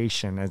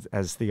frustration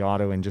as the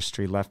auto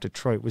industry left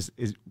Detroit.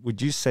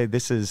 Would you say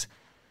this is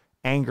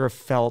anger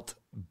felt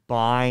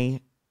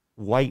by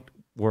white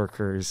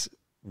workers,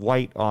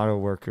 white auto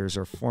workers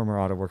or former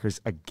auto workers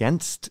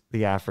against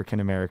the African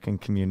American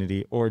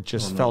community, or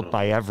just felt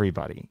by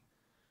everybody?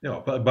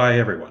 No, but by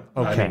everyone.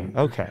 Okay.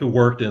 Okay. Who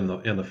worked in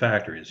the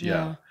factories?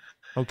 Yeah.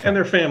 Okay. And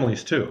their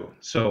families too.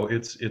 So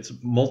it's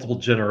multiple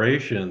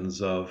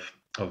generations of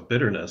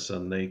bitterness,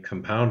 and they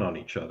compound on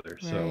each other.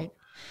 Right.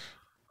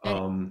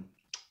 So,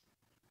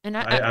 and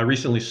I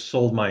recently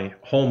sold my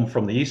home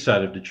from the east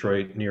side of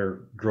Detroit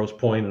near Grosse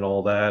Pointe and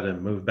all that,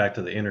 and moved back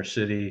to the inner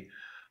city.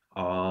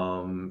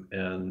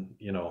 And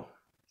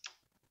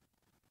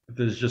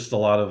there's just a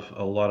lot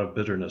of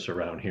bitterness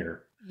around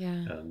here. Yeah.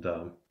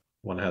 And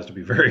one has to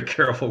be very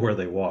careful where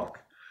they walk.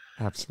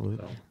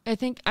 Absolutely. So. I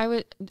think I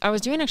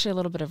was doing actually a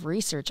little bit of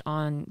research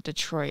on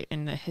Detroit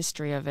and the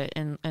history of it,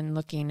 and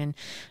looking, and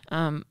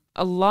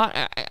a lot,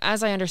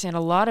 as I understand,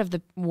 a lot of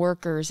the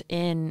workers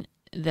in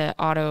the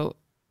auto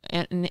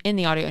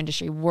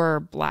industry were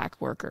Black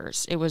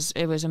workers. It was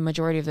a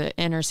majority of the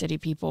inner city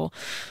people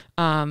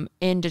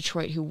in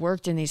Detroit who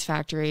worked in these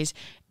factories,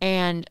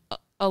 and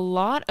a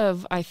lot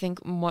of, I think,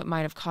 what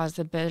might have caused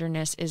the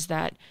bitterness is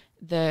that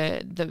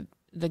the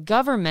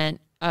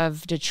government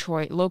of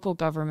Detroit, local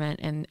government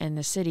and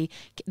the city,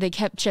 they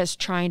kept just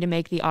trying to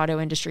make the auto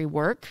industry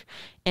work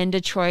in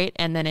Detroit,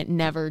 and then it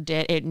never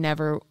did. It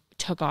never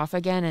took off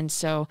again. And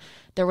so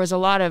there was a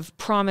lot of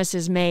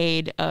promises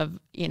made of,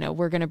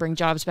 we're going to bring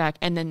jobs back,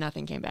 and then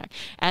nothing came back.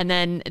 And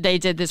then they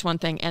did this one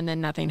thing, and then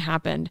nothing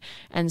happened.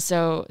 And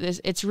so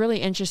it's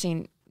really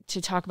interesting to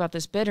talk about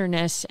this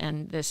bitterness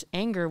and this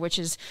anger, which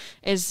is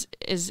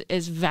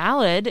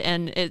valid,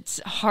 and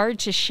it's hard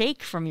to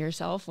shake from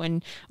yourself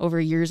when over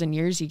years and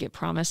years you get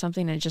promised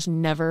something and it just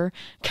never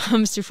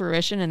comes to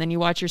fruition, and then you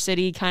watch your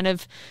city kind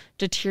of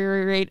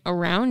deteriorate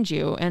around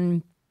you,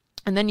 and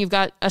then you've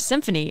got a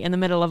symphony in the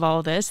middle of all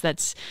of this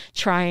that's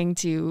trying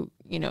to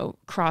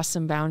cross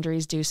some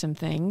boundaries, do some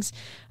things,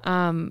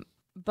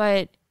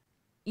 but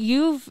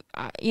you've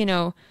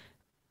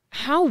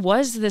how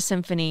was the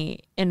symphony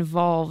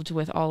involved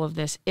with all of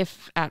this,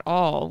 if at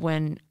all,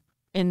 when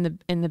in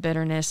the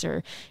bitterness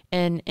or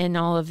in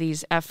all of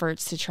these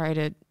efforts to try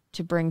to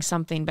bring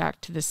something back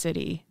to the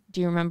city?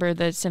 Do you remember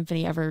the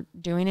symphony ever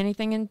doing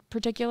anything in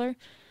particular?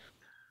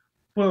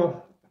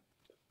 Well,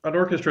 an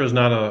orchestra is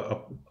not a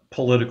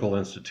political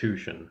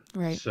institution,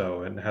 right?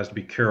 So it has to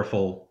be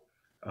careful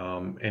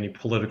any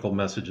political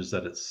messages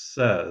that it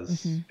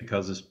says,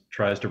 because it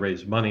tries to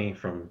raise money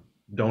from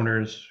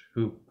donors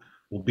who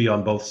will be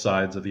on both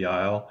sides of the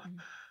aisle.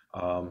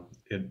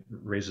 It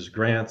raises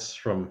grants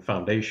from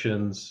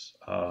foundations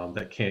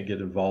that can't get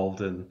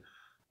involved in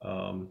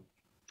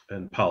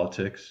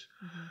politics.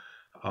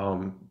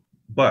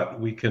 But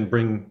we can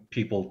bring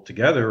people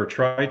together, or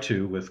try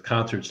to, with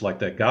concerts like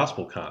that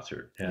gospel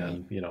concert.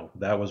 And,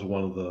 that was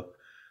one of the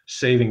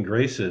saving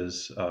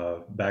graces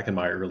back in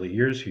my early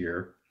years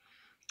here,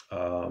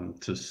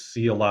 to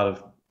see a lot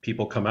of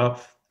people come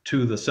out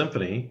to the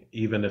symphony,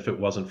 even if it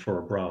wasn't for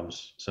a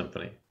Brahms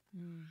symphony.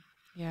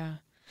 Yeah.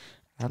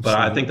 Absolutely. But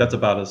I think that's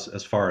about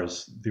as far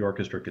as the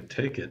orchestra could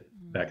take it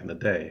back in the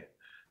day.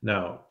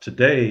 Now,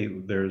 today,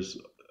 there's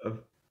a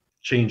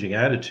changing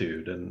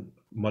attitude and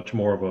much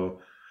more of a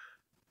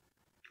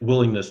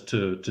willingness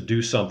to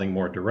do something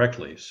more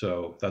directly.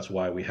 So that's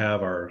why we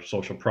have our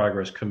Social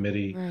Progress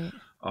Committee, right,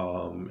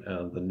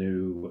 and the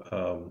new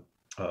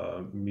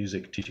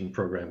music teaching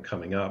program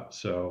coming up.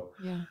 So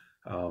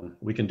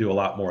we can do a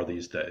lot more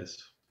these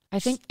days. I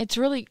think it's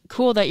really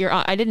cool that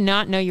I did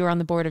not know you were on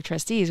the board of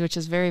trustees, which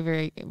is very,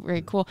 very,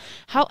 very cool.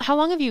 How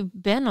long have you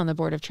been on the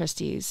board of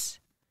trustees?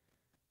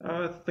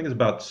 I think it's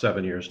about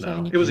 7 years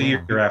now. It was a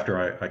year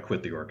after I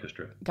quit the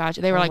orchestra.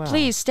 Gotcha. They were like,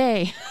 please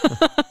stay.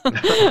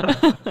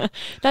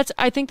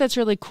 I think that's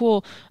really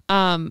cool.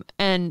 And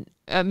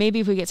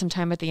maybe if we get some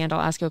time at the end, I'll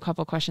ask you a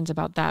couple questions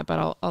about that,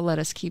 but I'll let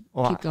us keep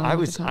going.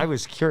 I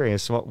was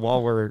curious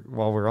while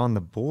we're on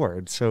the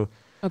board. So,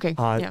 okay.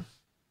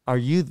 Are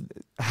you,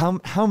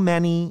 how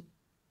many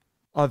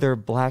other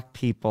Black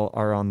people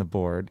are on the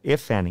board,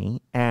 if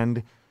any,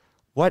 and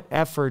what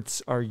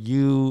efforts are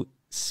you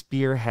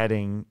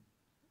spearheading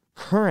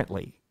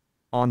currently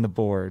on the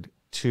board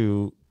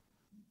to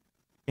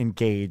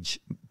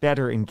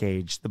better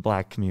engage the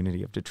Black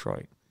community of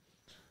Detroit?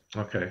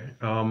 Okay.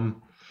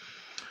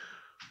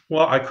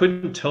 Well, I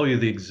couldn't tell you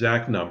the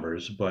exact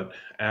numbers, but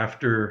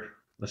after,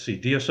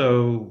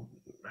 DSO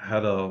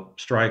had a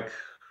strike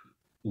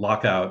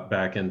lockout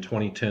back in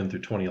 2010 through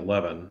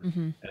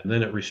 2011, and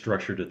then it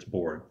restructured its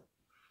board.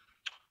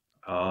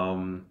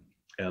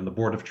 And the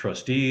board of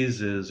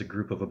trustees is a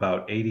group of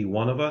about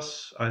 81 of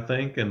us, I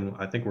think, and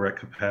I think we're at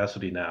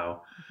capacity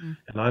now. Mhm.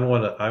 And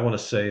I want to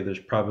say there's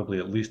probably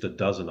at least a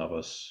dozen of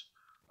us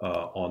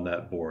on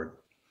that board,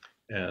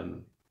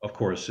 and of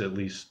course, at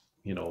least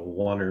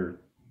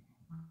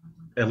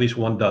at least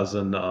one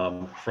dozen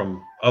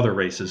from other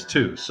races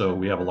too. So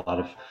we have a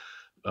lot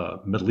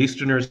of Middle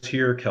Easterners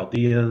here,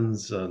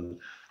 Chaldeans, and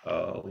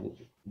uh,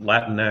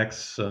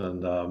 Latinx,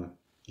 and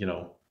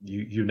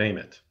you name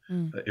it.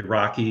 Mm.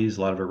 Iraqis,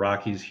 a lot of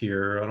Iraqis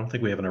here. I don't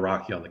think we have an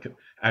Iraqi on the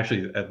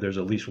actually. There's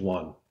at least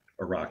one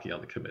Iraqi on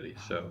the committee.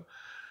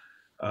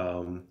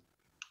 Um,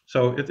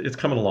 it's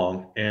coming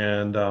along,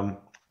 and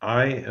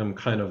I am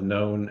kind of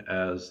known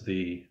as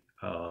the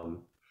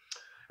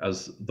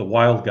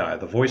wild guy,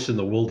 the voice in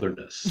the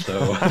wilderness.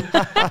 So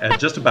at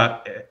just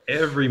about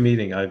every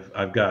meeting,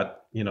 I've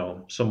got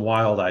some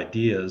wild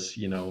ideas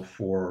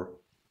for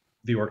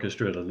the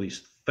orchestra to at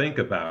least think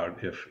about,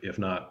 if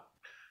not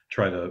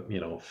try to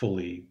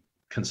fully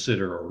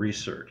consider or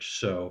research.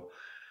 So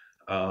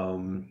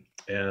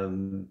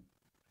and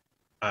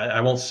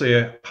I won't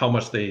say how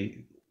much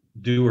they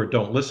do or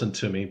don't listen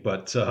to me,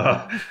 but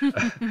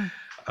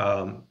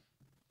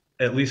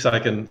at least I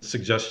can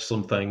suggest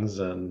some things,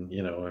 and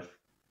if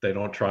they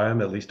don't try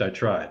them, at least I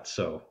tried.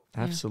 So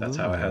Absolutely. that's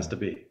how it has to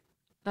be.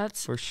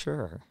 That's For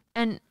sure.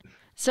 And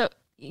so,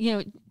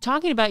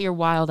 talking about your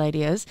wild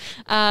ideas,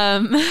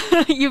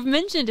 you've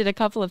mentioned it a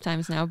couple of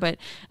times now, but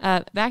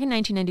back in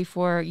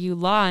 1994, you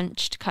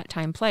launched Cut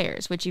Time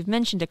Players, which you've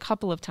mentioned a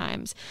couple of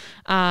times.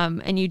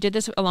 And you did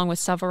this along with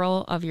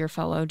several of your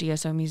fellow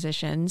DSO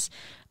musicians.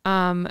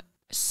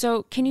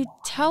 So can you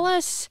tell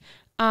us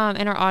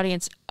and our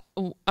audience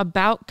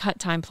about Cut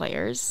Time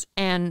Players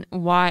and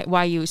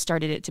why you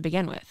started it to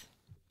begin with?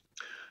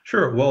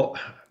 Sure. Well,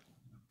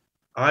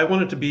 I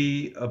wanted to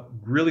be a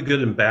really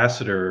good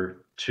ambassador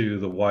to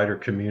the wider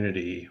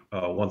community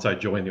once I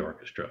joined the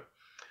orchestra.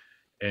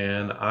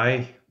 And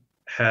I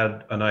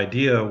had an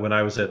idea when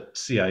I was at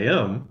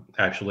CIM,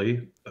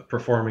 actually,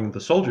 performing The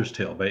Soldier's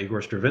Tale by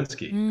Igor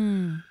Stravinsky,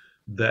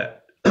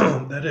 that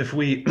that if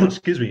we,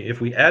 excuse me,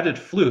 if we added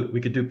flute,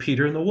 we could do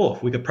Peter and the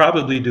Wolf. We could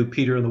probably do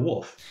Peter and the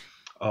Wolf,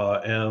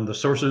 and The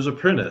Sorcerer's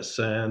Apprentice,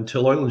 and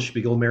Till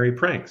Eulenspiegel, Merry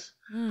Pranks.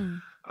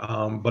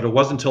 But it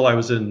wasn't until I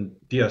was in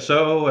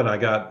DSO and I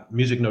got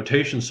music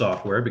notation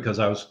software, because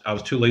I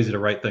was too lazy to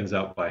write things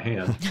out by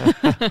hand,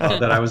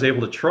 that I was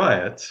able to try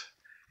it.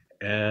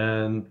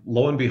 And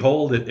lo and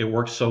behold, it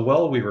worked so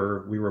well. We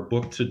were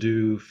booked to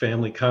do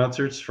family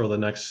concerts for the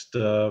next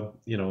 3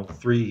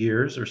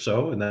 years or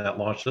so, and that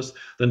launched us.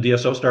 Then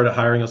DSO started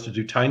hiring us to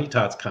do Tiny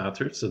Tots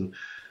concerts, and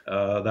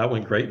that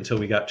went great until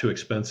we got too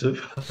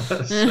expensive.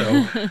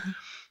 So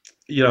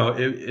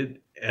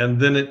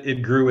and then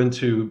it grew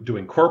into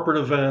doing corporate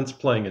events,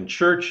 playing in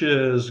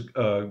churches,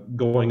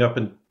 going up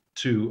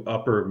into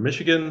Upper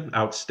Michigan,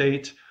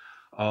 outstate,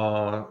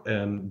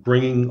 and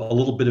bringing a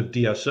little bit of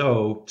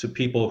DSO to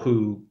people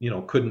who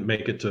couldn't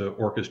make it to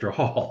Orchestra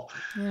Hall.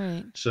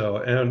 Right. So,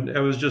 and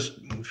it was just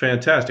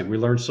fantastic. We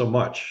learned so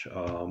much,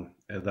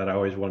 and that I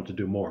always wanted to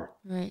do more.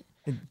 Right.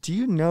 Do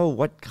you know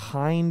what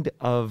kind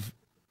of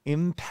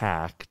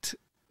impact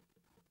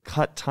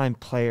Cut Time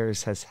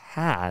Players has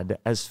had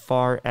as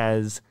far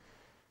as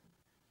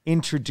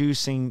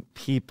introducing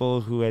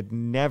people who had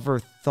never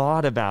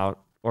thought about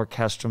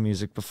orchestral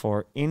music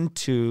before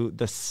into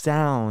the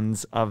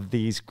sounds of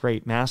these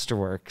great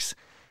masterworks,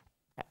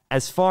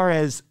 as far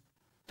as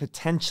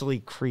potentially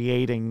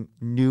creating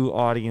new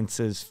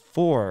audiences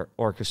for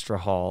Orchestra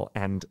Hall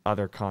and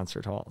other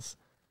concert halls?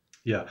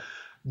 Yeah,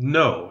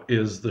 no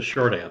is the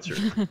short answer.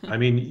 I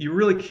mean, you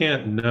really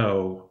can't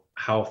know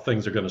how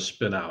things are going to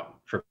spin out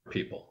for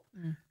people.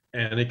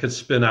 And it could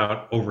spin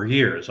out over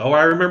years. Oh,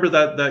 I remember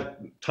that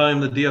time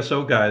the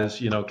DSO guys,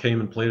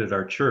 came and played at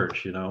our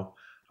church.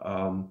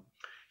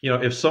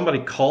 If somebody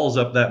calls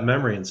up that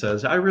memory and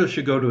says, "I really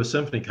should go to a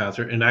symphony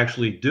concert," and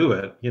actually do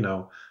it,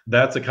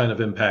 that's the kind of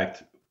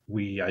impact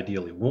we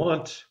ideally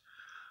want.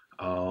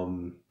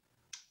 And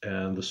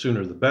the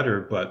sooner the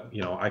better. But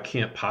I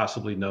can't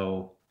possibly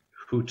know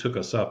who took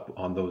us up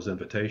on those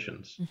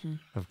invitations. Mm-hmm.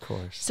 Of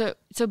course.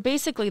 So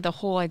basically the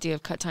whole idea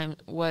of Cut Time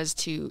was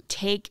to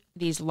take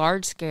these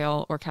large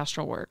scale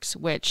orchestral works,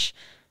 which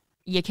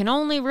you can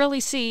only really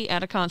see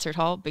at a concert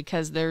hall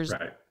because there's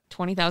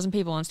 20,000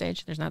 people on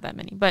stage. There's not that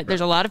many, but there's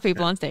a lot of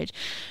people on stage.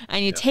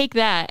 And you take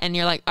that and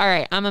you're like, all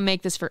right, I'm gonna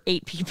make this for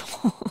 8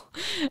 people.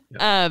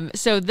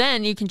 So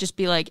then you can just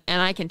be like,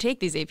 and I can take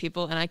these 8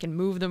 people and I can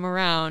move them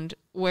around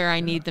where I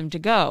need them to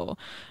go.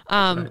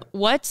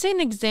 What's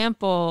an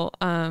example,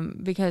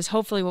 because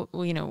hopefully,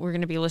 we're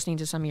going to be listening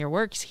to some of your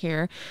works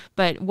here,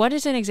 but what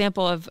is an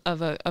example of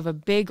a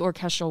big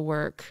orchestral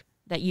work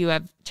that you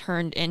have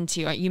turned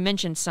into? You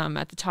mentioned some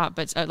at the top,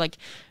 but like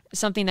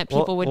something that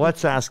people would...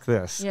 Let's ask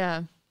this.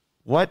 Yeah.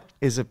 What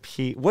is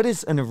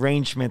an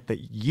arrangement that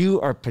you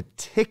are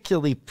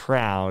particularly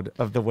proud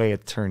of the way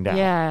it turned out?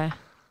 Yeah.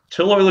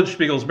 Till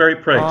Eulenspiegel's Merry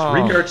Pranks,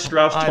 Richard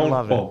Strauss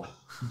tone poem.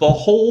 The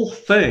whole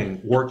thing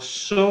worked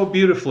so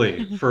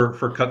beautifully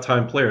for Cut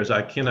Time Players.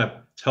 I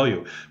cannot tell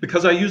you,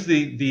 because I use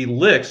the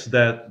licks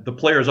that the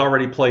players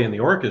already play in the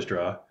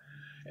orchestra,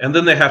 and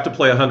then they have to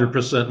play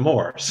 100%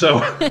 more. So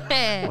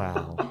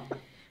Wow.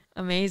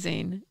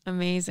 Amazing.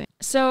 Amazing.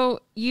 So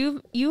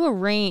you've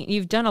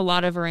done a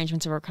lot of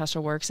arrangements of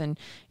orchestral works, and,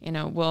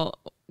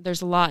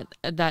 there's a lot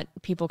that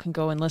people can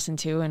go and listen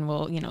to, and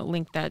we'll,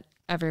 link that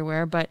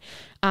everywhere. But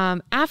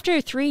after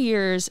 3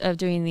 years of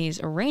doing these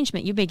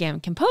arrangements, you began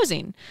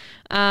composing.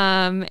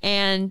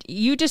 And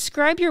you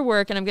describe your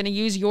work, and I'm going to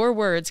use your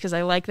words because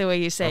I like the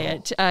way you say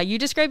it. You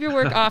describe your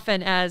work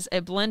often as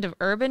a blend of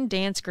urban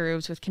dance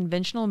grooves with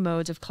conventional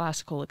modes of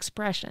classical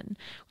expression,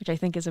 which I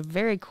think is a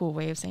very cool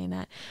way of saying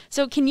that.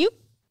 So can you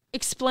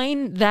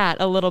explain that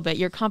a little bit,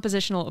 your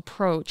compositional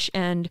approach,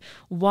 and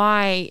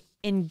why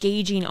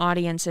engaging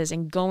audiences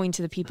and going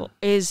to the people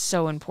is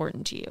so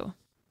important to you?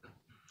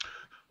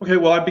 Okay,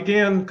 well, I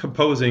began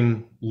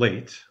composing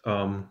late,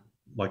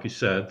 like you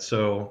said.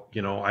 So,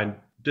 I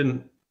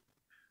didn't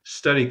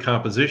study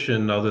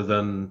composition other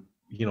than,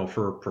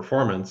 for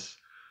performance.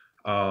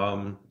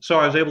 So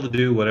I was able to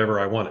do whatever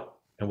I wanted.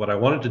 And what I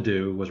wanted to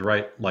do was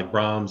write like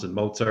Brahms and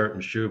Mozart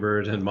and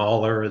Schubert and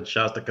Mahler and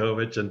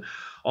Shostakovich and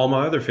all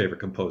my other favorite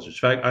composers. In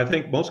fact, I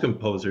think most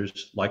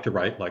composers like to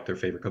write like their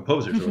favorite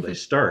composers, or they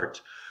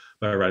start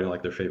by writing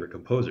like their favorite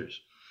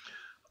composers.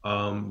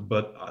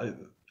 But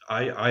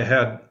I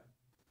had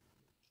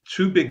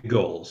two big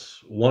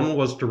goals. One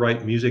was to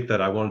write music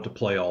that I wanted to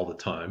play all the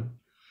time.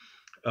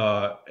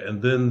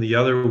 And then the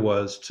other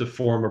was to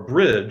form a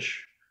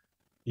bridge,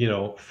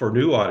 for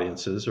new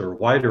audiences or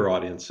wider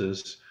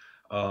audiences,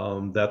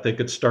 that they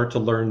could start to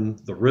learn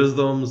the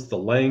rhythms, the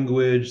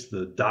language,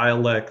 the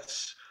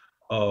dialects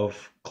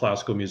of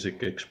classical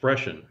music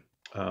expression,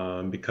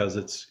 because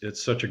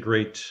it's such a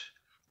great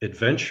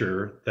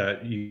adventure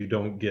that you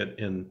don't get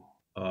in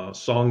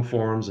song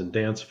forms and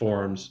dance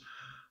forms,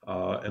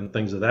 and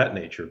things of that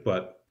nature.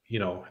 But,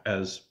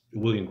 as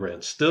William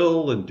Grant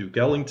Still and Duke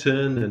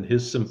Ellington and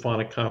his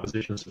symphonic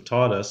compositions have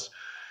taught us,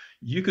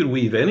 you could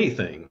weave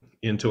anything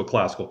into a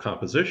classical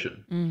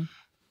composition,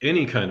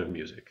 any kind of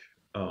music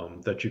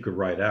that you could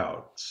write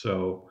out.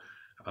 So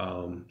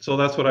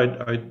that's what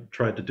I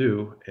tried to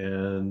do,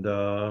 and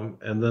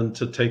then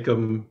to take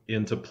them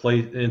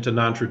into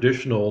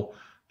non-traditional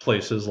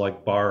places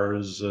like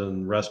bars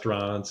and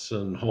restaurants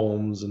and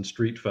homes and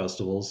street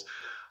festivals.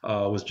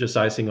 Was just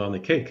icing on the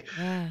cake.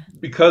 Yeah.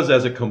 Because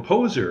as a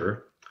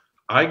composer,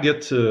 I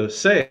get to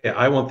say,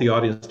 I want the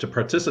audience to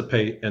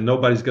participate and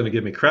nobody's going to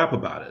give me crap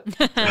about it.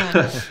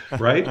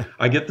 Right?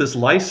 I get this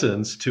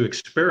license to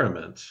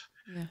experiment,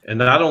 and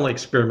not only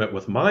experiment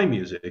with my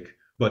music,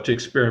 but to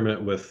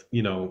experiment with,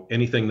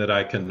 anything that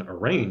I can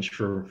arrange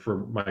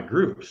for my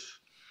groups.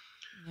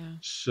 Yeah.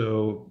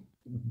 So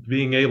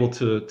being able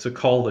to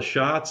call the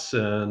shots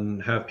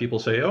and have people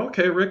say, oh,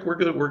 okay, Rick, we're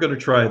going to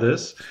try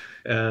this.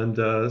 And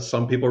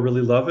some people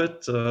really love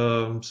it.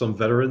 Some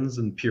veterans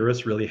and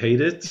purists really hate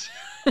it,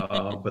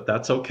 but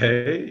that's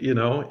okay.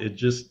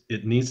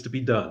 It needs to be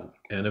done.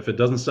 And if it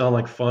doesn't sound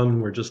like fun,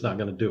 we're just not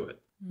going to do it.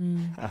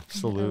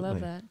 Absolutely. I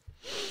love that.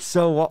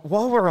 So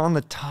while we're on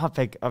the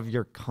topic of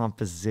your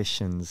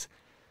compositions,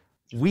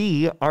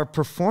 we are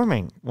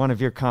performing one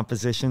of your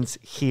compositions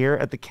here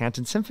at the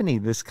Canton Symphony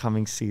this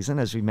coming season,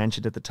 as we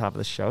mentioned at the top of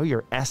the show,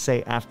 your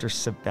essay after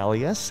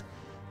Sibelius.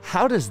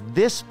 How does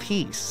this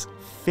piece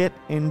fit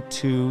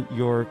into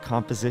your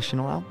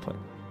compositional output?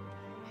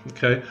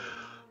 Okay.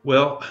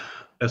 Well,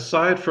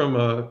 aside from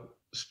a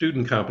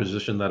student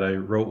composition that I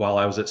wrote while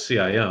I was at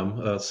CIM,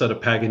 a set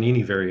of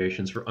Paganini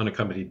variations for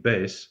unaccompanied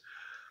bass,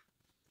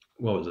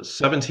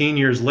 17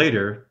 years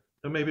later,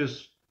 or maybe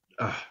it's,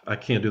 I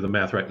can't do the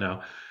math right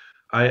now.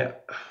 I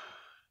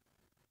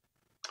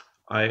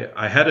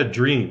had a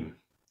dream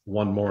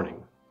one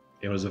morning.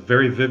 It was a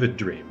very vivid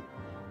dream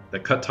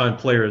that Cut Time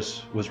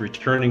Players was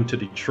returning to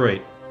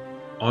Detroit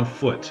on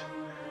foot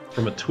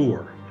from a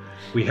tour.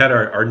 We had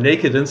our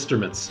naked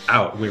instruments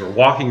out. We were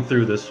walking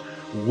through this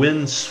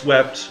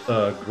wind-swept,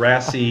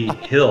 grassy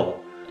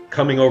hill,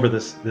 coming over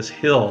this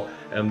hill,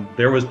 and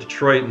there was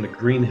Detroit and the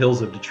green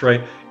hills of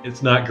Detroit.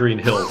 It's not green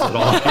hills at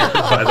all here,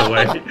 by the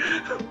way.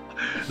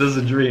 This is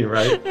a dream,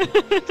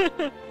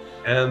 right?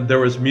 And there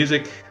was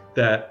music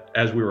that,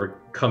 as we were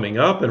coming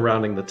up and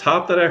rounding the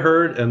top, that I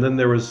heard, and then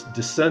there was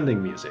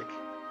descending music.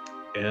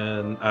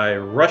 And I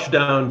rushed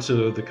down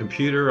to the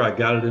computer, I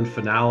got it in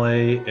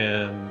Finale,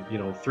 and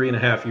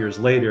 3.5 years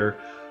later,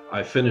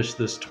 I finished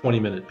this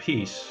 20-minute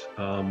piece,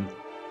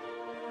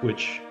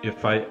 which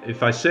if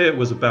I say it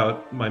was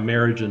about my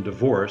marriage and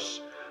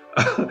divorce,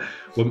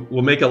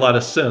 will make a lot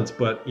of sense.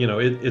 But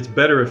it's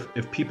better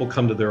if people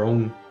come to their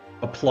own,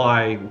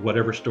 apply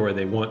whatever story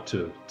they want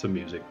to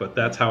music. But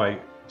that's how I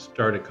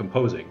started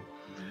composing,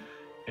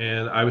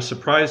 and I was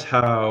surprised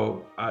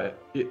how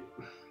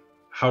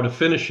to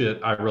finish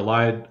it. I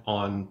relied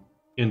on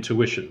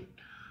intuition,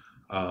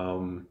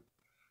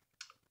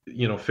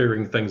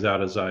 figuring things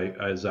out as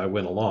I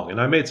went along.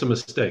 And I made some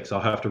mistakes. I'll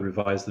have to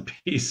revise the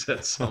piece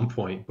at some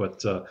point,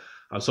 but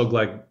I'm so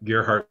glad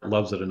Gerhardt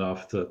loves it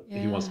enough that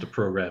he wants to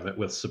program it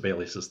with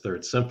Sibelius's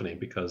Third Symphony,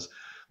 because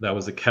that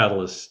was the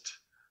catalyst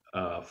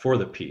for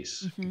the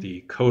piece. Mm-hmm.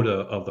 The coda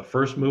of the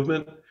first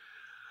movement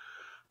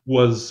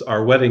was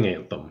our wedding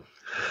anthem.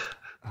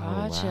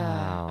 Gotcha.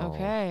 wow.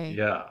 Okay.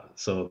 Yeah,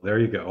 so there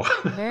you go.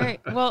 Very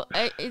well.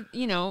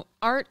 You know,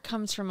 art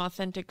comes from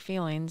authentic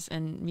feelings,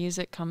 and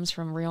music comes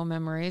from real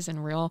memories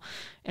and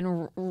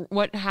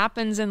what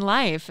happens in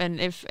life. And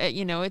if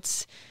you know,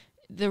 it's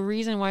the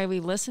reason why we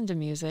listen to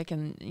music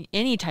and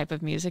any type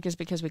of music is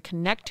because we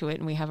connect to it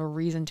and we have a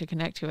reason to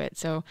connect to it.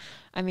 So,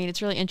 I mean,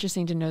 it's really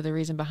interesting to know the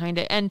reason behind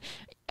it. And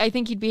I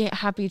think you'd be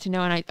happy to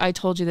know, and I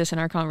told you this in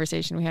our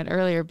conversation we had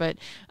earlier, but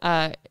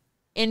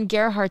in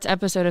Gerhardt's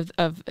episode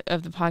of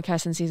the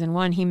podcast in season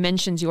 1, he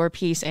mentions your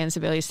piece and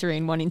Sibelius 3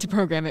 and wanting to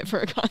program it for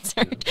a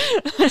concert.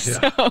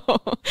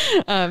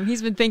 So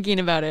he's been thinking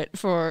about it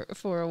for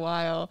a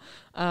while.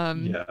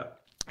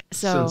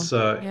 So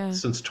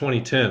Since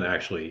 2010,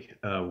 actually,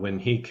 when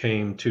he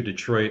came to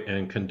Detroit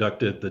and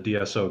conducted the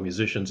DSO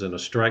musicians in a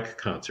strike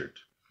concert.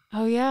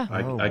 Oh yeah.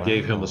 I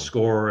gave him a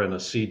score and a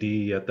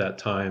CD at that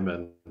time,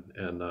 and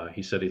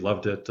he said he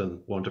loved it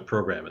and wanted to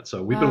program it.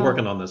 So we've been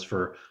working on this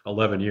for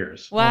 11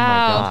 years.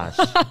 Wow.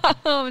 Oh my gosh.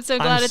 I'm so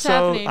glad it's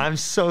happening. I'm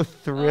so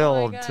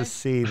thrilled to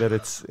see that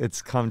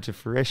it's come to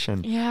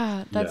fruition.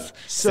 Yeah, that's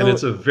So, and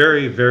it's a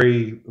very,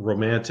 very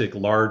romantic,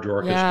 large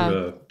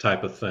orchestra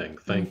type of thing.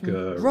 Think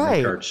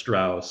Richard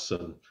Strauss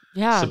and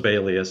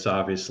Sibelius,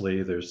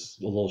 obviously. There's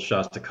a little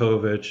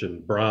Shostakovich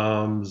and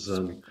Brahms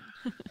and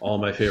all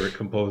my favorite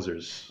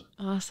composers.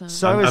 Awesome.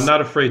 So I'm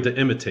not afraid to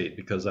imitate,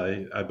 because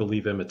I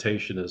believe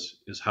imitation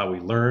is how we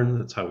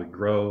learn. It's how we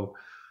grow.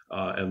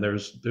 And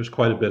there's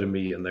quite a bit of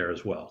me in there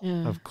as well.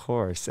 Yeah. Of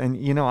course. And,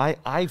 you know,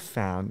 I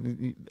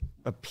found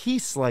a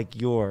piece like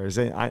yours,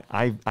 and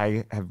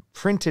I have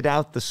printed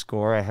out the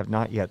score. I have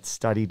not yet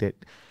studied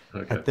it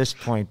at this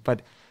point,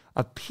 but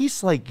a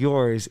piece like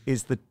yours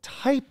is the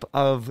type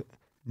of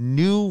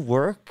new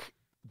work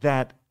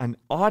that an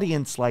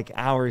audience like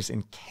ours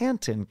in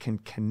Canton can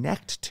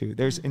connect to.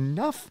 There's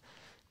enough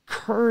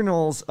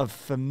kernels of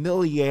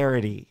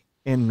familiarity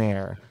in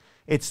there.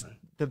 It's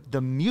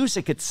the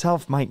music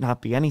itself might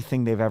not be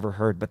anything they've ever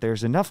heard, but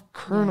there's enough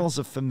kernels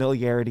of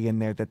familiarity in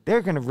there that they're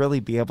going to really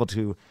be able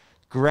to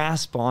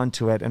grasp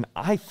onto it. And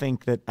I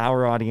think that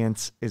our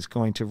audience is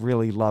going to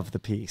really love the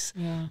piece.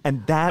 Yeah.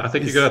 And that I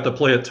think you're going to have to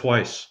play it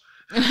twice.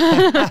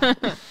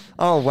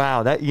 Oh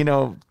wow,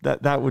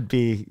 that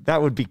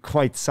would be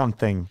quite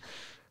something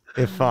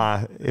if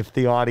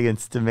the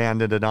audience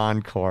demanded an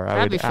encore.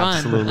 I would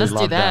absolutely Let's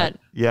love do that.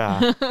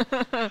 Yeah.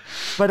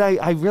 But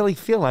I really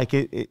feel like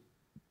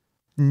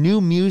new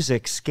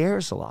music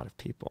scares a lot of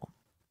people,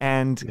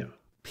 and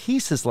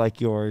pieces like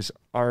yours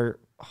are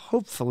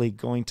hopefully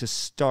going to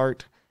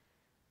start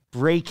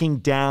breaking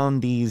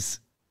down these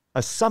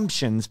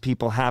assumptions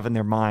people have in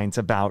their minds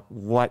about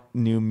what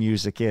new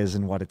music is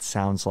and what it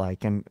sounds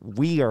like. And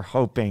we are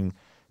hoping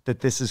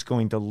that this is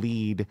going to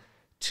lead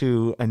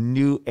to a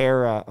new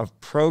era of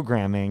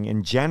programming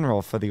in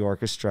general for the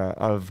orchestra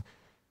of,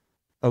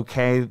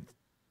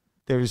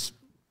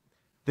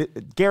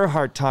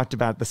 Gerhardt talked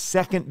about the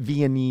second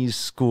Viennese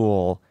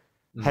school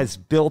has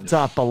built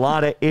up a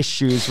lot of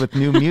issues with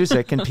new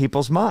music in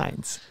people's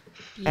minds.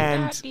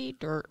 And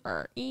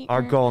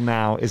our goal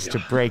now is to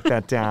break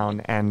that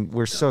down, and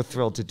we're so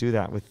thrilled to do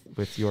that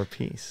with your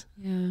piece.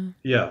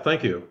 Yeah,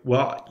 thank you.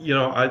 Well, you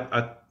know,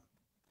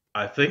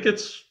 I think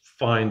it's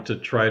fine to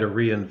try to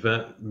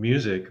reinvent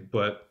music,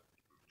 but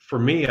for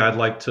me, I'd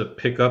like to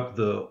pick up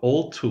the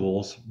old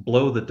tools,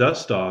 blow the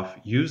dust off,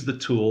 use the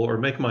tool, or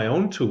make my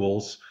own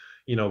tools,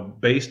 you know,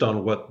 based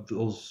on what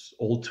those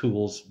old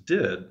tools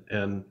did.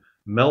 And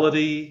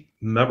melody,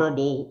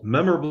 memorable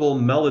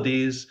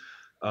melodies,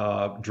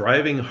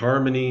 driving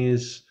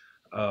harmonies,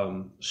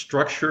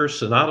 structure,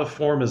 sonata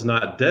form is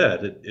not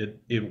dead.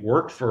 It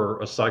worked for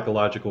a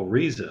psychological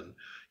reason,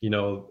 you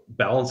know,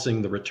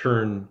 balancing the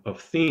return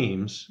of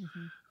themes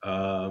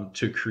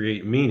to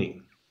create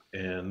meaning.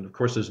 And of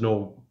course, there's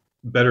no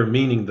better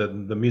meaning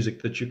than the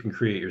music that you can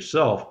create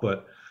yourself,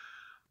 but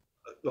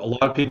a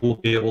lot of people will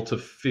be able to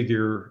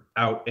figure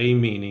out a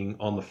meaning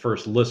on the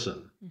first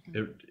listen.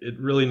 It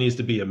really needs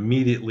to be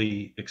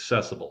immediately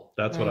accessible.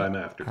 That's what I'm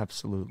after.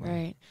 Absolutely.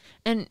 Right.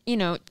 And, you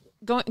know,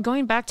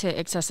 going back to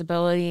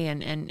accessibility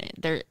and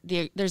there's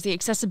the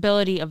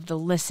accessibility of the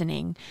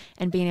listening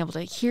and being able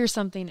to hear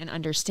something and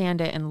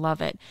understand it and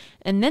love it.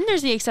 And then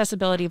there's the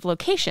accessibility of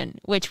location,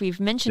 which we've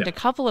mentioned a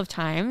couple of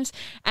times.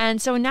 And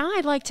so now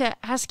I'd like to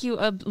ask you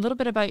a little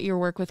bit about your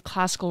work with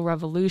Classical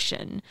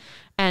Revolution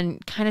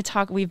and kind of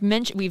talk. We've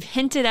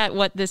hinted at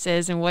what this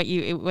is and what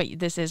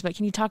this is, but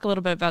can you talk a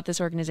little bit about this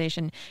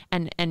organization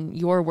and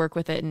your work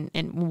with it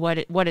and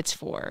what it's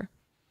for?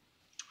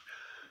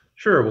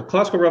 Sure. Well,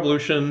 Classical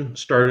Revolution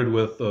started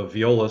with a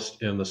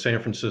violist in the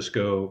San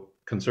Francisco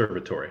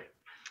Conservatory.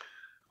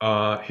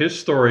 His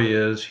story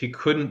is he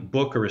couldn't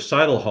book a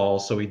recital hall,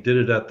 so he did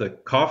it at the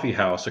coffee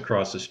house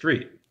across the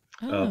street,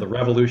 the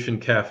Revolution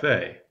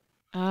Cafe.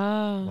 Oh.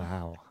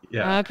 Wow.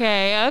 Yeah.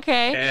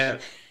 Okay.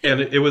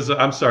 And it was,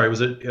 I'm sorry,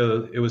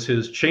 it was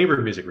his chamber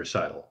music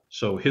recital.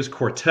 So his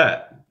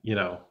quartet, you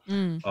know,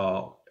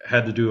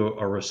 had to do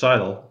a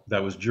recital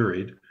that was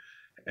juried.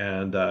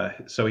 And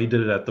so he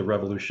did it at the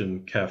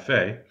Revolution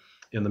Cafe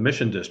in the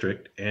Mission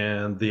District,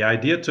 and the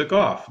idea took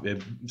off.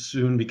 It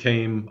soon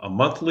became a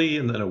monthly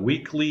and then a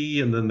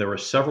weekly, and then there were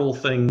several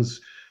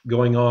things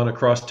going on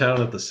across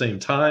town at the same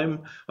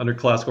time under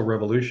Classical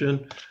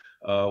Revolution.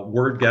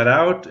 Word got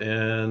out,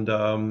 and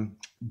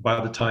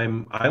by the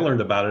time I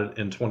learned about it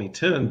in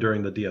 2010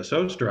 during the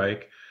DSO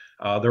strike,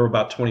 there were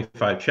about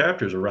 25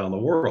 chapters around the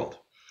world.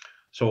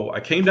 So I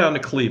came down to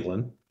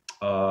Cleveland,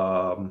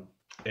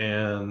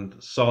 and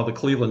saw the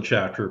Cleveland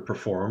chapter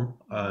perform.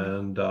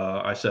 And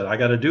I said, I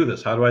got to do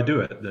this. How do I do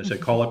it? And they said,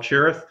 call up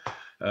Cherith,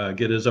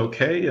 get his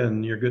okay,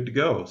 and you're good to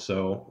go.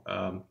 So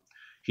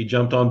he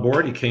jumped on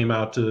board. He came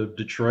out to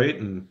Detroit,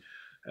 and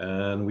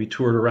we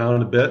toured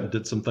around a bit and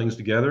did some things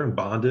together and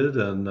bonded.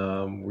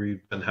 And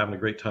we've been having a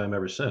great time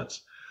ever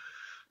since.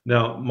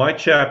 Now, my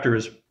chapter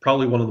is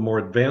probably one of the more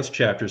advanced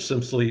chapters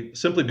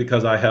simply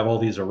because I have all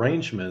these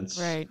arrangements,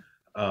 Right.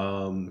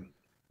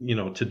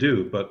 To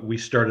do. But we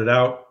started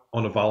out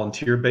on a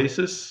volunteer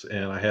basis,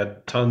 and I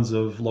had tons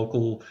of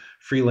local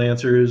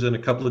freelancers and a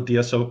couple of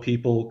DSO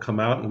people come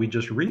out, and we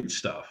just read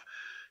stuff.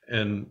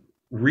 And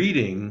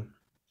reading,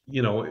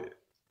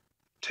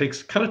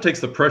 takes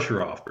the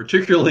pressure off,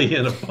 particularly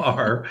in a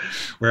bar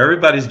where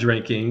everybody's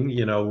drinking.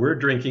 We're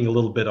drinking a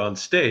little bit on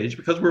stage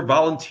because we're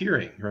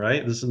volunteering,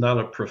 right? This is not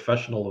a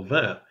professional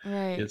event.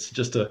 Right. It's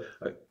just an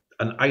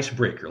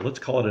icebreaker. Let's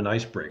call it an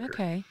icebreaker.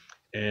 Okay.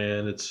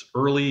 And it's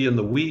early in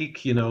the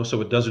week,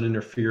 so it doesn't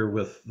interfere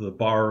with the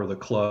bar or the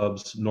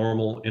club's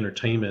normal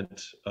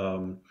entertainment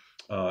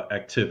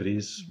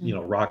activities,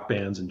 rock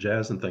bands and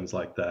jazz and things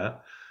like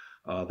that,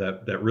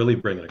 that really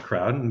bring in a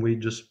crowd. And we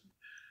just,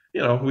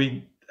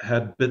 we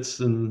had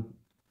bits and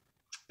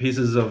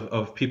pieces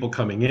of people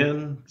coming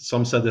in.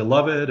 Some said they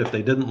love it. If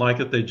they didn't like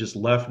it, they just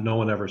left. No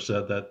one ever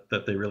said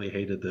that they really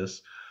hated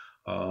this.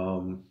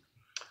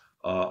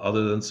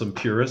 Other than some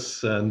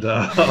purists and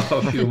a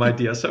few of my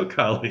DSO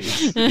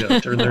colleagues,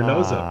 turn their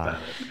nose up at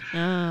it.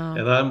 Oh.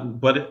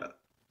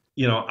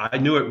 I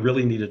knew it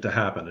really needed to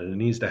happen, and it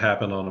needs to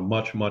happen on a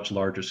much, much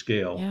larger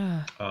scale.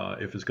 Yeah.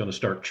 If it's going to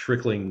start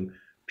trickling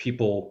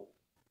people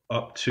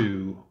up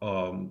to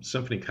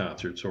symphony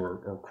concerts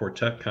or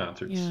quartet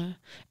concerts. Yeah.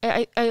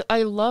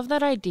 I love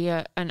that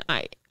idea, and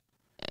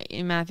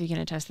Matthew can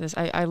attest to this.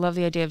 I love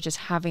the idea of just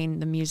having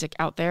the music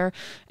out there,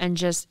 and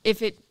just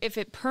if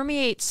it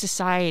permeates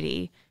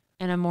society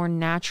in a more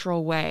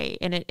natural way.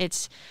 And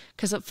it's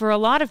because for a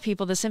lot of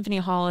people, the symphony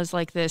hall is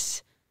like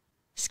this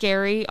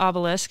scary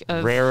obelisk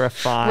of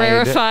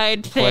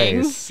rarefied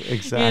things,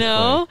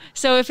 exactly.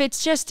 So if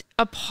it's just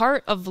a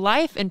part of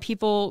life and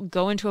people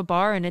go into a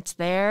bar and it's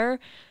there,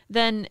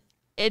 then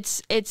it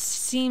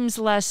seems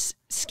less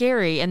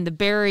scary, and the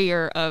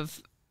barrier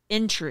of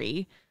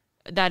entry,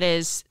 that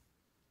is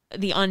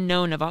the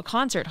unknown of a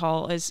concert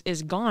hall,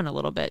 is gone a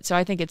little bit. So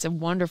I think it's a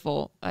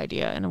wonderful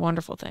idea and a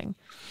wonderful thing.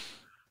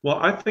 Well,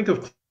 I think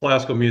of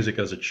classical music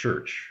as a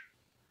church.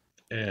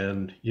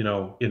 And,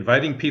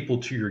 inviting people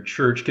to your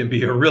church can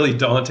be a really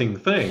daunting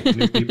thing,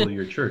 new people to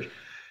your church.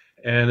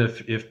 And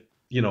if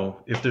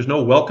there's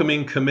no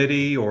welcoming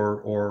committee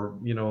or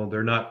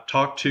they're not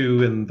talked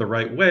to in the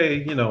right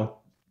way,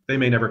 they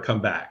may never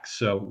come back.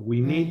 So we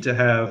need to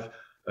have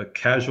a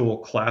casual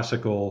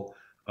classical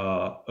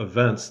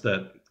events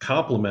that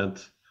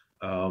complement,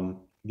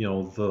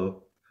 the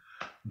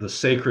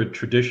sacred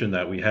tradition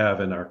that we have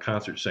in our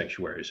concert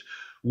sanctuaries,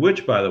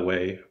 which, by the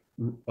way,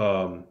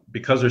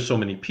 because there's so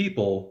many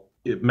people,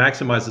 it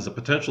maximizes the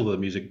potential of the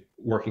music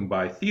working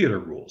by theater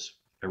rules.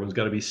 Everyone's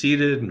got to be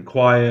seated and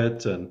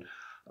quiet and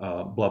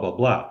blah, blah,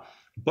 blah.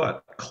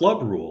 But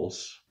club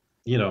rules,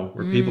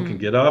 where people can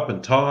get up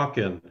and talk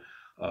and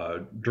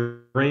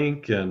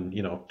drink and,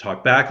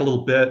 talk back a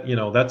little bit,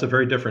 that's a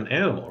very different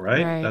animal,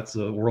 right? That's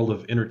the world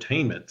of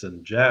entertainment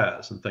and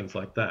jazz and things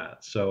like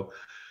that. So,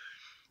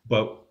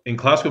 but in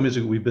classical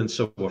music, we've been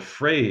so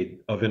afraid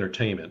of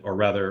entertainment, or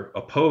rather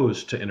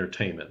opposed to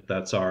entertainment.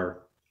 That's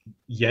our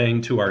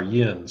yang to our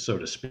yin, so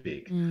to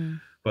speak.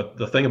 But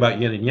the thing about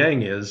yin and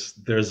yang is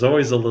there's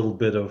always a little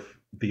bit of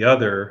the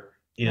other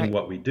in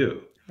what we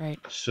do. Right.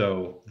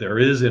 So there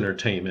is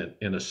entertainment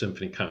in a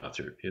symphony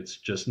concert. It's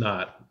just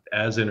not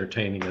as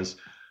entertaining as,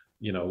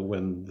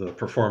 when the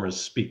performers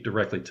speak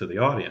directly to the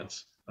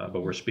audience,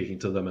 but we're speaking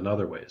to them in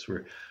other ways.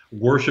 We're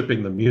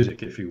worshiping the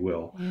music, if you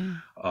will.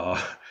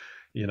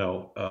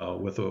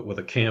 With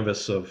a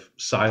canvas of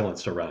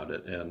silence around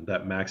it, and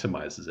that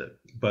maximizes it.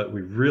 But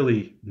we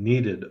really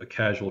needed a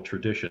casual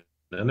tradition,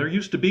 and there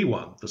used to be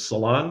one, the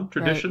salon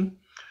tradition.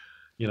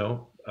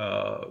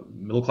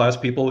 Middle class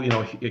people,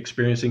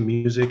 experiencing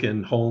music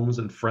in homes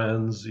and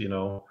friends,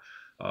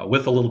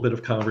 with a little bit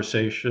of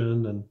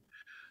conversation and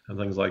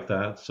things like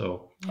that.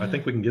 So I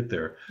think we can get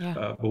there.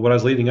 But what I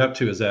was leading up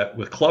to is that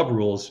with club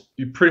rules,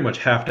 you pretty much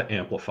have to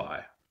amplify.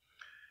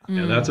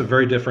 And that's a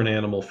very different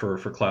animal for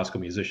classical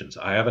musicians.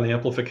 I have an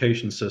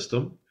amplification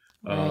system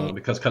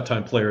because cut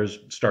time players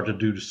started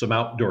to do some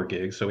outdoor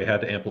gigs, so we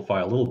had to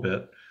amplify a little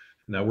bit.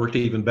 And that worked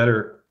even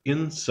better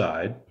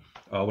inside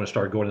when I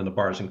started going into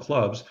bars and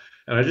clubs.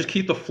 And I just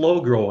keep the flow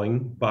growing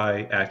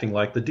by acting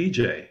like the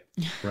DJ.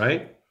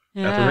 right? At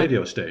the Yeah.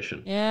 radio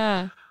station.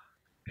 Yeah.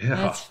 Yeah.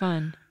 That's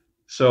fun.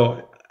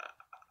 So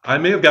I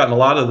may have gotten a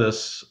lot of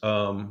this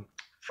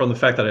from the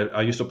fact that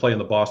I used to play in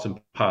the Boston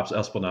Pops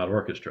Esplanade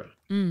Orchestra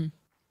Mm.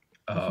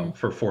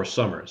 for 4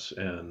 summers.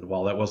 And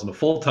while that wasn't a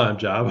full-time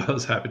job, I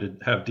was happy to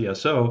have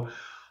DSO.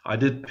 I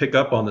did pick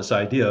up on this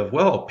idea of,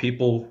 well,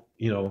 people,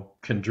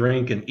 can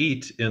drink and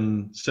eat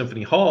in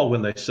Symphony Hall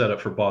when they set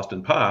up for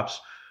Boston Pops.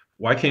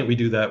 Why can't we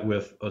do that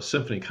with a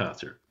symphony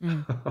concert?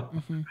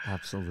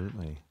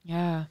 Absolutely.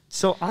 Yeah.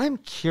 So I'm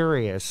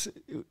curious,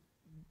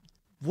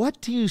 what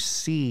do you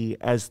see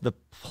as the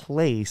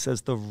place,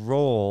 as the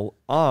role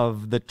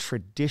of the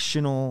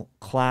traditional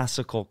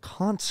classical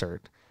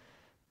concert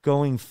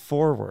going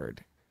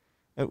forward?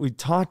 You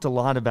talked a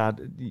lot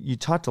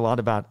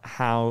about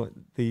how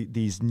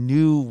these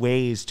new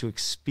ways to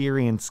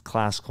experience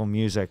classical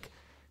music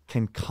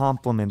can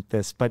complement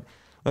this, but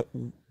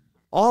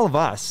all of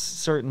us,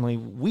 certainly,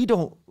 we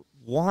don't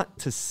want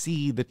to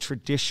see the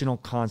traditional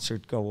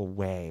concert go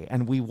away,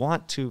 and we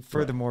want to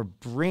furthermore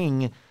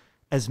bring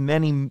as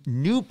many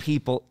new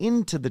people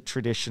into the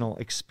traditional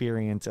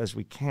experience as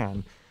we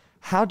can.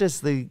 How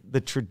does the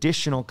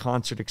traditional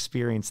concert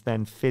experience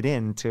then fit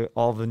into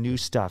all the new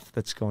stuff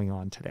that's going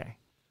on today?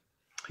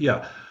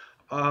 Yeah.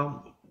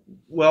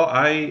 Well,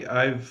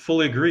 I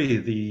fully agree.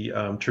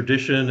 The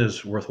tradition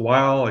is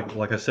worthwhile.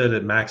 Like I said,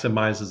 it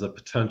maximizes the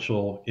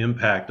potential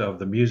impact of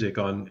the music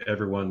on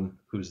everyone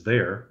who's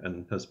there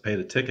and has paid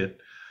a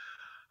ticket.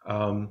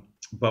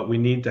 But we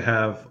need to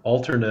have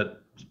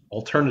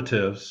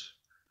alternatives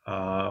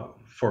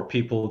for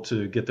people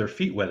to get their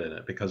feet wet in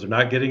it, because they're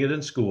not getting it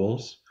in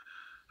schools.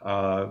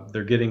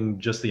 They're getting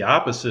just the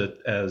opposite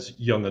as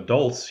young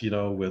adults,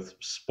 with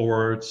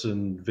sports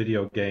and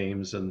video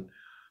games and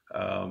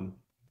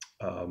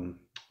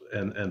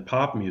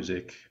pop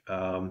music,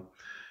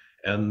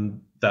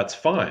 and that's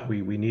fine.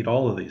 We need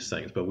all of these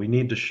things, but we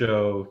need to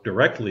show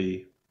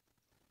directly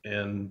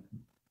and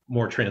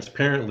more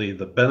transparently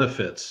the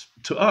benefits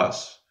to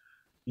us,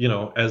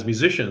 as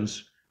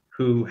musicians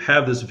who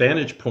have this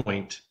vantage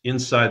point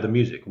inside the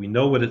music. We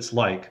know what it's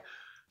like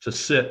to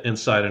sit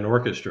inside an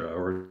orchestra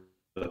or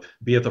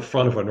be at the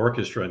front of an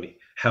orchestra and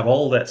have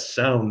all that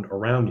sound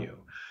around you.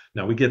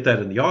 Now we get that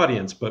in the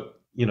audience, but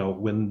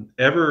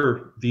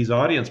whenever these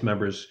audience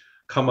members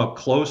come up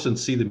close and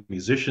see the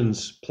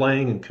musicians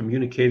playing and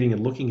communicating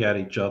and looking at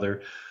each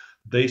other,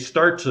 they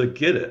start to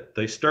get it.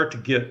 They start to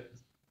get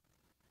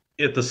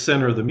at the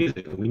center of the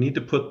music. We need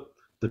to put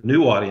the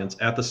new audience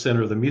at the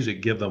center of the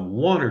music, give them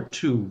one or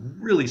two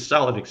really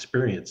solid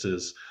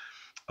experiences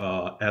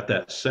at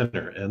that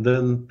center. And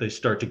then they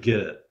start to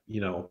get it,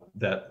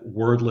 that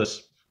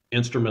wordless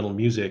instrumental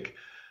music,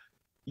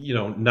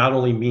 not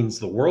only means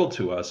the world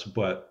to us,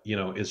 but,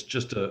 it's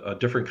just a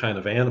different kind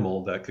of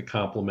animal that could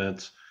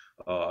complement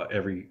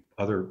every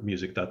other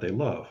music that they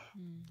love.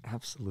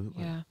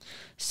 Absolutely. Yeah.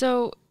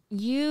 So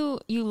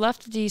you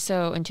left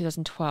DSO in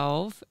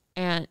 2012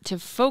 and to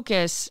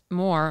focus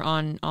more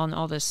on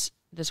all this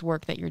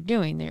work that you're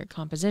doing, their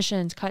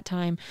compositions, cut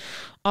time,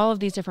 all of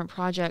these different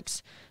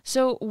projects.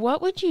 So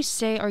what would you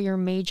say are your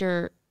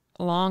major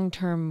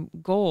long-term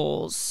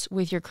goals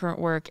with your current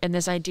work and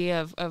this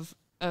idea of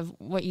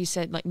what you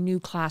said, like new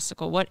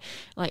classical? What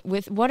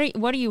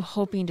are you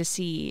hoping to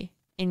see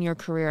in your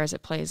career as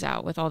it plays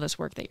out with all this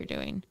work that you're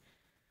doing?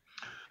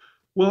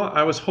 Well,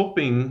 I was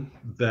hoping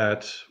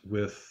that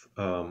with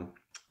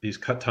these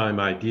cut time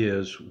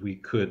ideas, we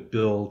could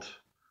build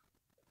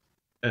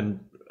and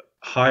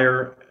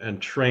hire and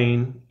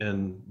train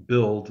and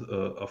build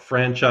a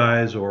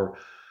franchise or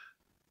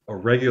a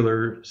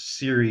regular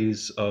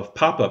series of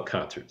pop-up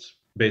concerts,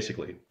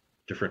 basically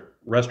different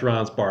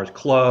restaurants, bars,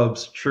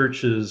 clubs,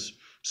 churches,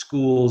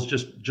 schools,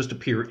 just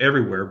appear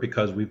everywhere,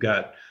 because we've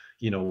got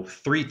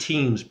 3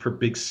 teams per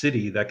big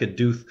city that could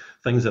do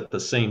things at the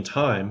same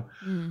time,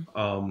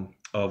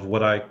 of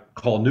what I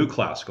call new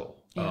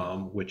classical,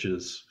 which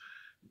is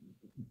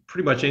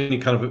pretty much any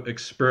kind of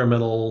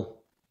experimental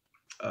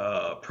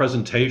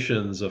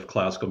presentations of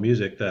classical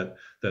music that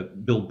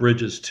build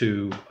bridges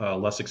to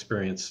less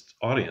experienced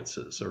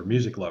audiences or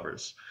music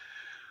lovers.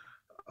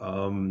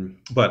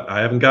 But I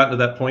haven't gotten to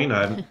that point.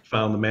 I haven't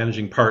found the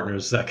managing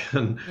partners that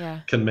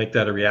can make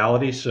that a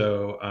reality.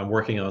 So I'm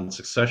working on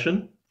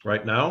succession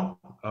right now,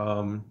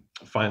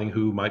 finding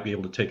who might be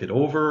able to take it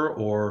over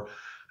or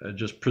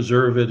just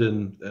preserve it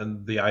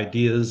and the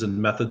ideas and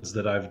methods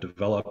that I've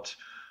developed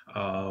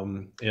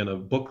in a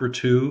book or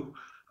two,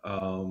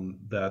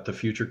 that the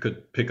future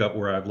could pick up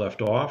where I've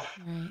left off.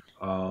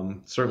 Right.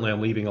 Certainly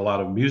I'm leaving a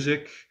lot of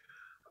music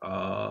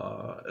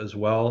as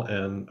well.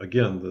 And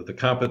again,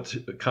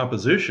 the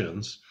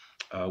compositions,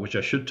 which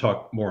I should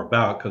talk more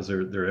about, because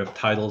they have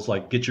titles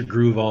like Get Your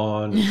Groove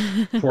On,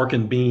 Pork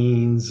and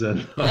Beans,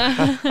 and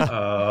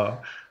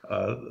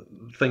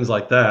things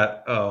like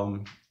that,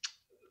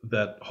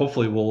 that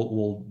hopefully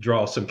will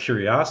draw some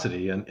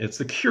curiosity. And it's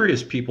the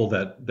curious people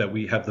that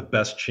we have the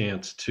best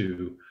chance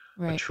to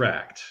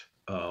attract.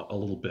 a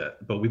little bit,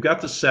 but we've got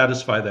to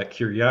satisfy that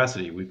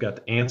curiosity. We've got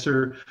to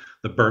answer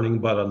the burning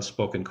but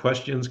unspoken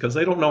questions because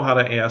they don't know how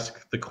to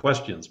ask the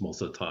questions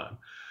most of the time.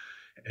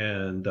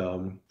 And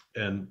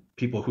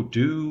people who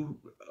do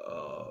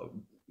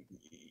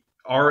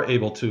are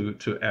able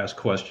to ask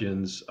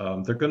questions,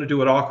 they're going to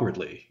do it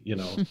awkwardly,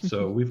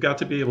 So we've got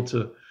to be able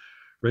to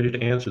ready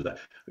to answer that.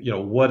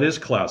 What is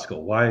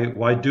classical?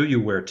 Why do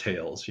you wear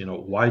tails?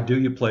 Why do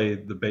you play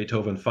the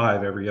Beethoven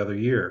 5 every other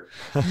year?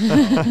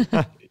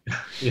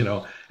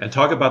 And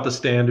talk about the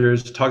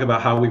standards, talk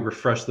about how we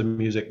refresh the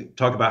music,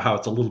 talk about how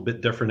it's a little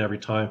bit different every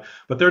time,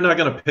 but they're not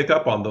going to pick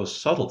up on those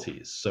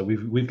subtleties. So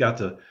we've got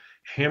to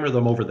hammer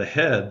them over the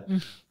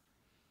head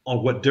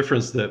on what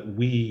difference that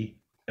we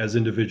as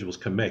individuals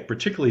can make,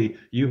 particularly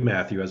you,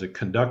 Matthew, as a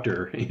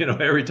conductor.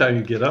 Every time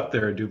you get up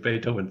there and do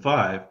Beethoven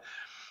 5,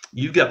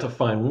 you've got to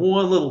find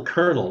one little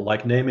kernel,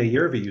 like Neme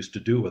Yervi used to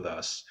do with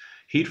us.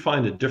 He'd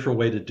find a different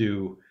way to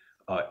do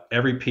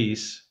every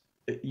piece,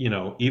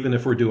 even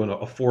if we're doing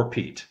a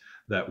four-peat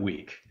that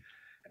week.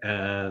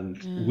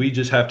 And we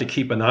just have to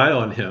keep an eye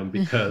on him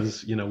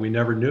because, we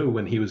never knew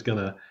when he was going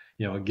to,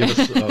 give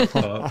us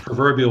a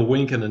proverbial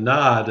wink and a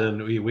nod,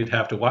 and we'd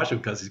have to watch him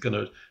because he's going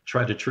to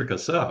try to trick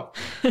us up.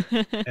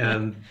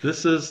 And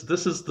this is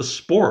the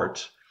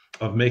sport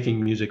of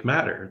making music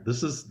matter.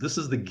 This is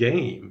the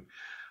game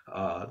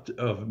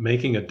of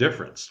making a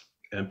difference.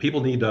 And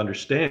people need to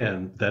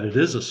understand that it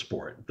is a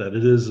sport, that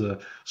it is a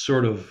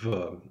sort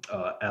of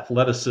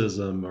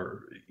athleticism,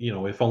 or,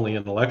 if only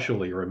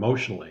intellectually or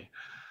emotionally,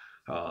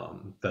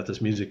 that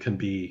this music can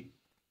be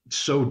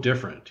so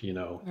different,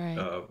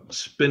 Right.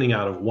 Spinning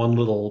out of one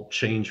little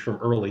change from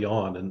early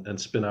on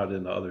and spin out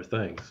into other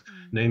things.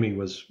 Name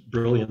was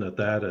brilliant at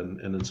that and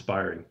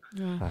inspiring.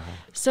 Yeah.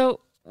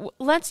 So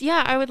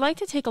I would like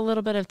to take a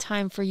little bit of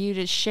time for you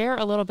to share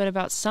a little bit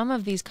about some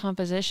of these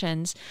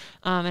compositions,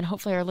 and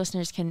hopefully our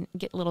listeners can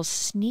get little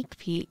sneak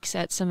peeks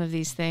at some of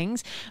these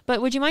things.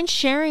 But would you mind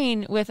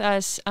sharing with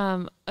us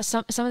some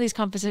of these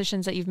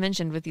compositions that you've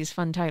mentioned with these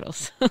fun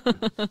titles?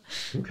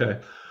 Okay.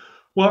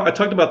 Well, I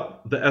talked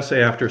about the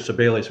essay after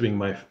Sibelius being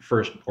my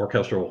first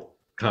orchestral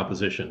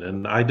composition,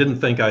 and I didn't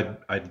think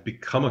I'd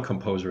become a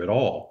composer at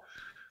all.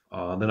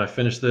 Then I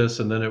finished this,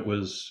 and then it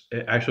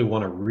actually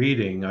won a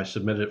reading. I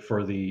submitted it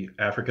for the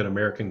African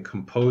American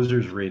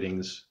Composers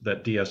Readings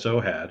that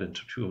DSO had in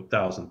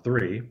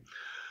 2003.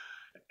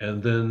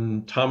 And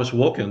then Thomas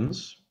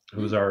Wilkins,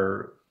 who was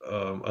our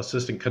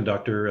assistant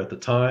conductor at the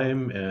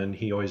time, and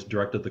he always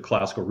directed the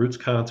classical roots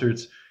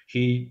concerts,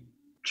 he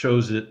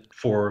chose it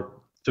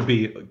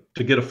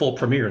to get a full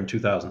premiere in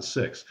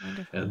 2006.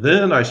 Wonderful. And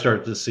then I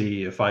started to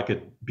see if I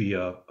could be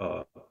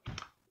an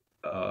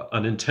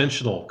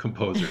intentional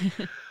composer.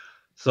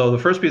 So the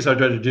first piece I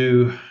tried to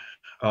do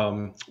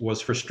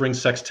was for string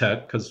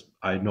sextet, because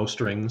I know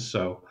strings.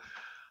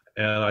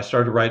 And I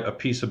started to write a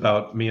piece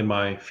about me and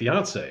my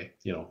fiance,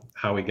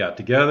 how we got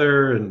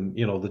together and,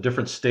 the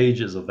different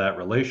stages of that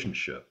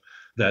relationship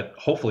that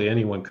hopefully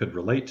anyone could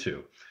relate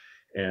to.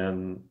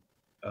 And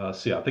I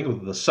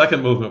think the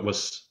second movement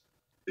was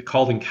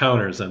called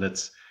Encounters, and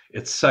it's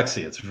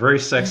sexy. It's very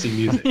sexy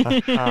music.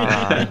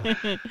 I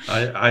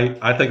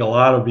think a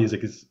lot of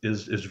music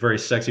is very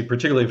sexy,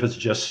 particularly if it's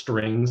just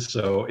strings.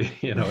 So it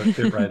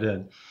fit right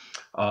in.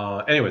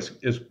 Anyways,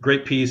 it's a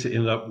great piece. It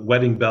ended up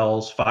Wedding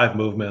Bells, 5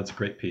 movements,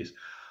 great piece.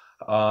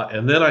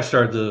 And then I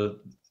started to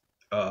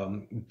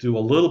do a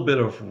little bit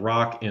of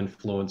rock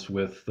influence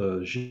with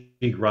the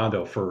Gigue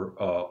Rondo for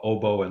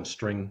oboe and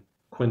string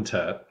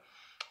quintet.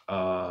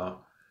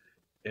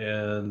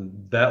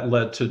 And that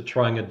led to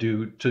trying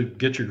to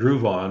Get Your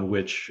Groove On,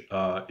 which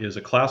is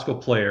a classical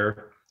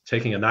player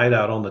taking a night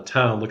out on the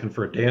town looking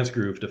for a dance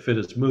groove to fit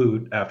his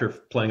mood after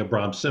playing a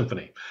Brahms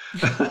symphony.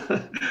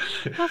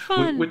 How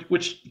fun.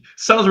 Which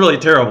sounds really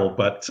terrible,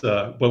 but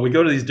we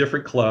go to these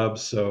different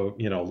clubs, so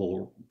a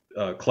little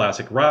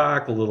classic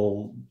rock, a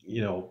little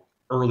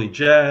early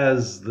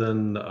jazz,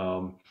 then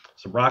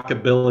some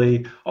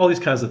rockabilly, all these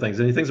kinds of things,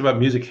 and he thinks about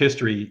music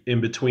history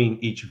in between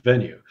each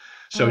venue.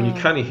 So you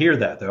kind of hear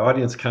that. The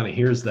audience kind of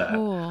hears that.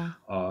 Cool.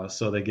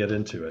 So they get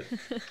into it.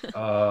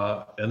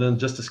 And then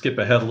just to skip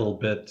ahead a little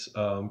bit,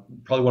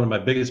 probably one of my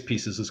biggest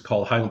pieces is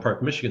called Highland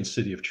Park, Michigan,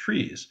 City of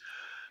Trees.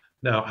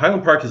 Now,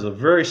 Highland Park is a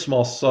very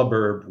small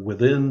suburb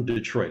within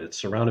Detroit. It's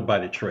surrounded by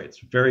Detroit. It's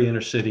very inner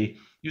city.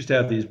 Used to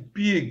have these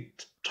big,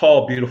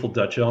 tall, beautiful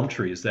Dutch elm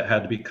trees that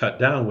had to be cut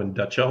down when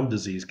Dutch elm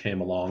disease came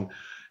along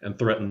and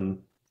threatened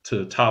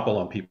to topple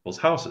on people's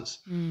houses.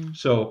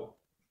 So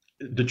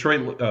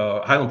Detroit,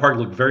 Highland Park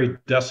looked very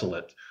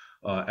desolate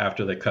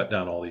after they cut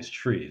down all these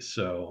trees.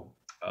 So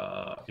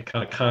it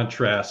kind of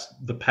contrasts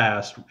the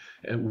past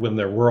when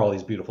there were all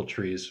these beautiful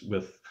trees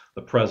with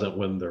the present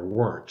when there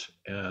weren't.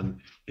 And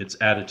its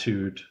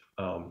attitude,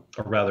 or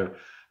rather,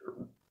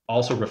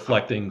 also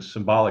reflecting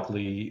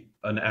symbolically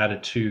an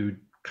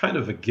attitude kind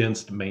of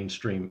against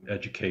mainstream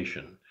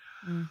education.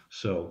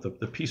 So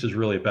the piece is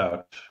really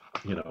about,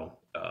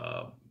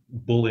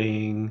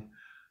 bullying,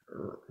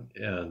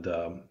 and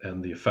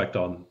the effect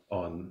on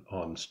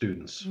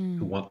students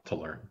who want to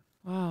learn.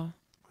 Wow.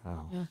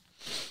 Wow. Yeah.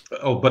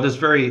 Oh, but it's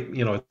very,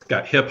 it's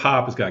got hip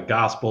hop, it's got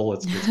gospel,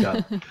 it's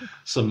got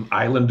some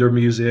Islander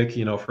music,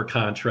 for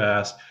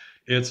contrast.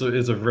 It's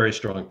a very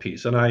strong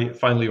piece, and I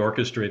finally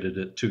orchestrated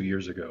it 2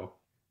 years ago.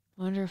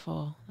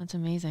 Wonderful. That's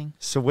amazing.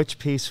 So which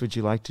piece would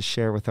you like to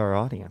share with our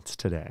audience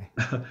today?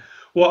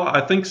 Well,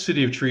 I think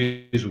City of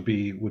Trees would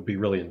be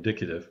really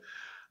indicative.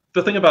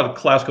 The thing about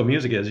classical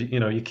music is,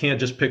 you can't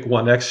just pick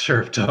one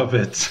excerpt of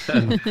it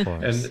and Of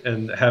course.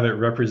 and have it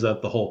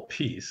represent the whole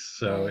piece.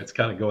 So it's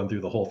kind of going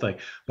through the whole thing.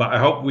 But I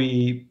hope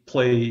we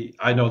play,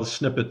 I know, the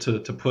snippet to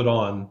put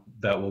on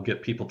that will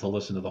get people to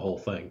listen to the whole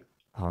thing.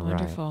 All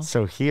Wonderful. right.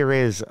 So here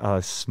is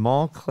a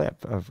small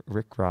clip of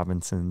Rick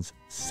Robinson's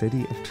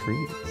City of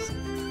Trees.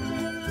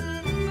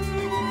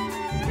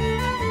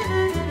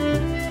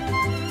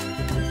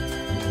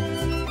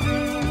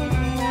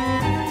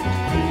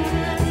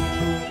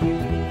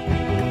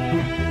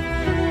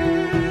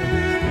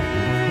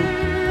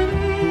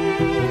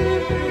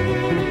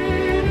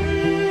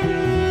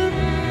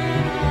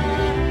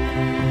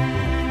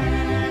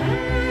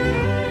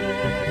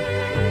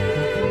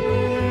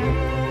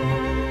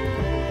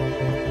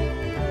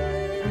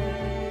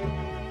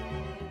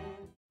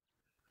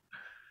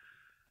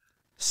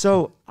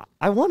 So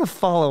I want to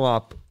follow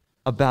up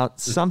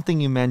about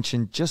something you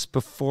mentioned just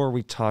before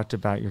we talked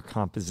about your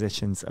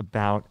compositions,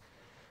 about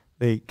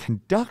the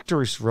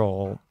conductor's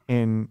role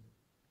in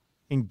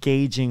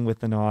engaging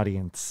with an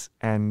audience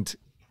and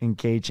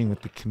engaging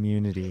with the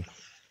community.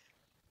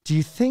 Do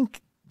you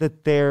think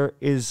that there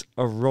is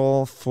a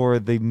role for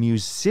the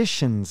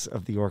musicians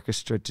of the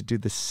orchestra to do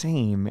the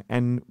same?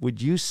 And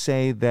would you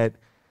say that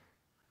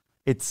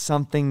it's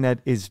something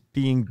that is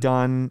being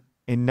done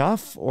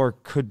enough or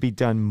could be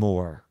done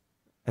more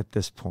at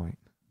this point?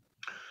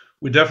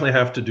 We definitely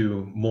have to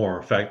do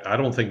more. In fact, I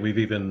don't think we've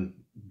even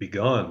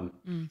begun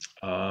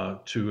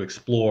to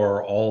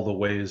explore all the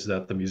ways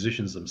that the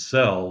musicians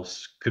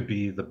themselves could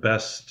be the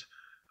best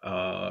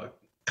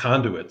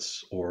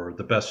conduits or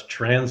the best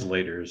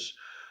translators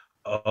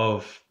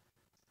of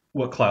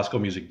what classical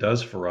music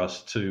does for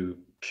us to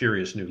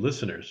curious new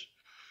listeners.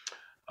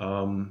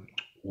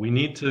 We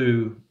need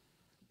to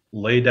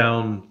lay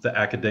down the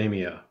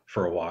academia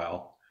for a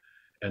while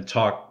and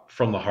talk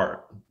from the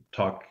heart,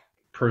 talk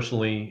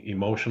personally,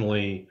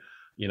 emotionally,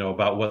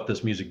 about what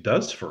this music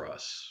does for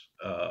us.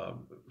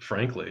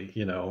 Frankly,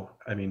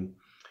 I mean,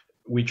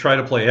 we try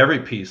to play every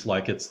piece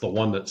like it's the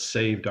one that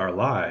saved our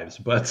lives,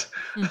 but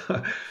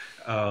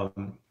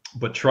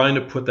but trying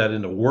to put that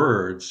into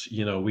words,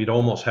 we'd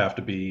almost have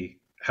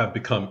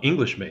become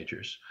English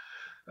majors.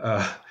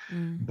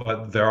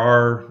 But there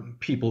are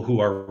people who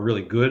are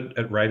really good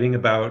at writing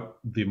about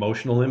the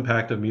emotional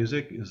impact of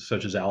music,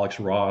 such as Alex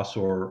Ross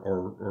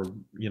or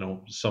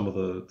some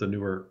of the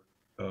newer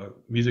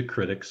music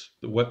critics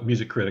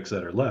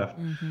that are left.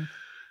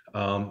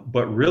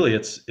 But really,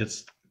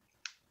 it's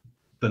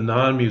the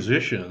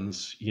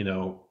non-musicians,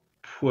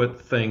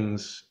 put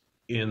things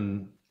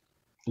in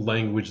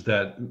language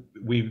that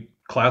we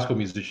classical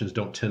musicians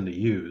don't tend to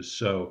use.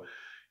 So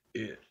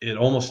it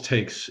almost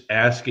takes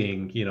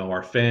asking,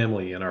 our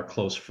family and our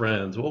close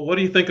friends, well, what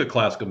do you think of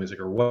classical music,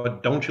 or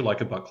what don't you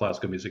like about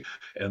classical music?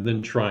 And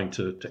then trying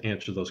to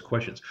answer those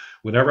questions.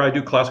 Whenever I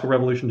do Classical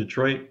Revolution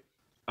Detroit,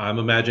 I'm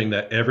imagining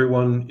that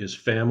everyone is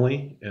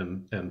family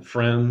and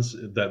friends,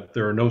 that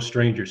there are no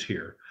strangers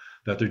here,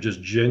 that they're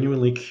just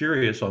genuinely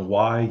curious on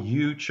why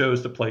you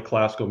chose to play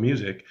classical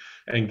music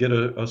and get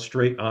a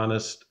straight,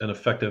 honest, and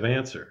effective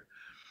answer.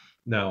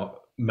 Now,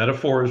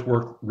 metaphors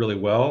work really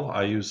well.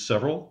 I use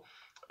several.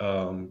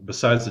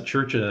 Besides the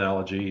church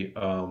analogy,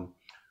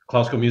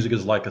 classical music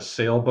is like a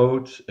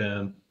sailboat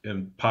and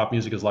pop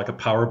music is like a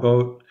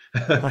powerboat,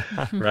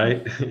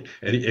 right?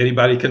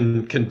 Anybody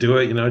can do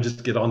it,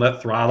 just get on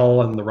that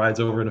throttle and the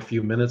ride's over in a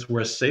few minutes.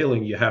 Whereas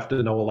sailing, you have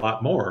to know a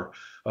lot more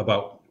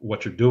about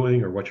what you're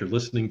doing or what you're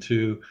listening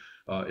to.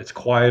 It's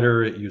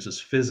quieter. It uses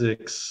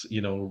physics,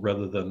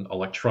 rather than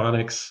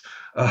electronics.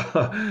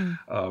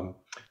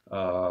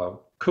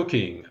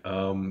 Cooking,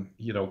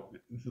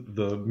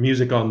 the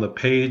music on the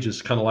page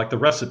is kind of like the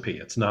recipe.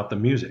 It's not the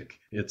music.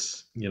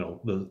 It's,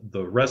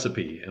 the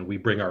recipe, and we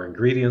bring our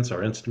ingredients,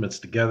 our instruments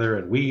together,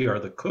 and we are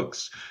the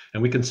cooks,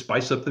 and we can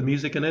spice up the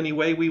music in any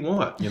way we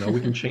want.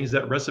 We can change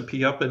that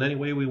recipe up in any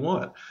way we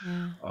want.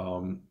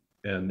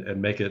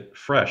 And make it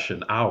fresh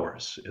and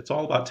ours. It's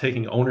all about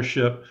taking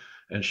ownership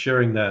and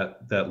sharing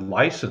that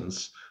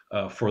license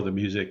for the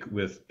music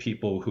with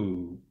people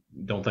who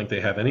don't think they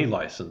have any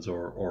license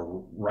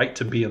or right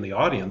to be in the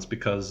audience,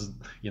 because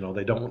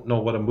they don't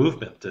know what a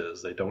movement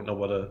is, they don't know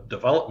what a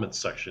development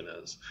section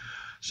is.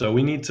 So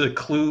we need to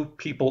clue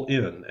people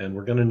in, and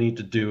we're going to need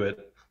to do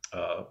it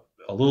a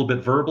little bit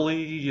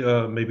verbally,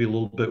 maybe a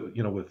little bit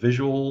with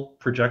visual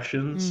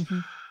projections.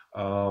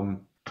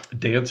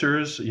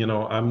 Dancers,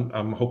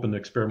 I'm hoping to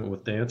experiment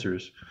with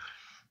dancers.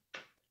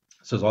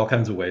 So there's all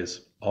kinds of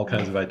ways, all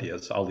kinds of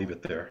ideas. I'll leave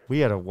it there. We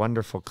had a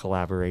wonderful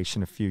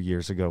collaboration a few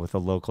years ago with a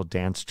local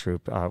dance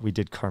troupe. We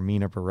did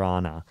Carmina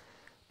Burana,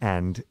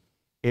 and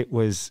it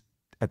was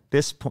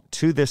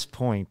to this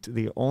point,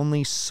 the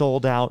only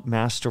sold out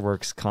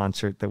Masterworks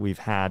concert that we've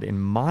had in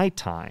my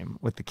time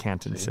with the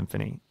Canton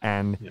Symphony.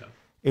 And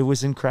it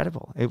was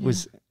incredible. It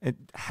was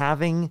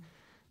having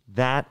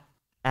that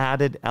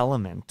added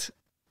element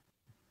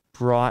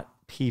brought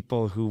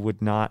people who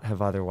would not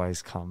have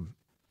otherwise come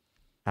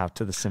out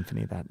to the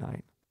symphony that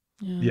night.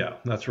 Yeah,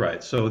 that's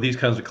right. So these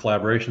kinds of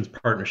collaborations,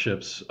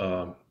 partnerships,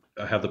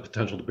 have the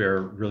potential to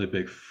bear really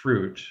big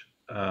fruit.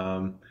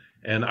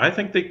 And I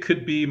think they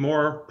could be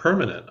more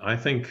permanent. I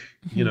think,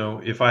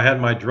 if I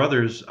had my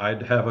druthers,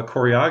 I'd have a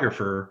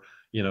choreographer,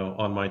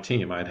 on my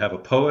team. I'd have a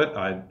poet.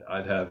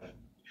 I'd have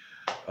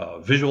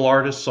a visual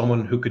artist,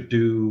 someone who could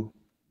do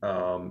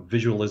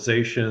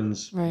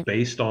visualizations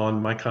based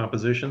on my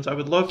compositions. I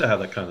would love to have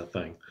that kind of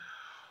thing.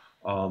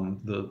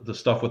 The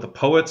stuff with the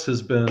poets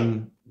has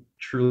been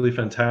truly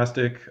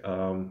fantastic.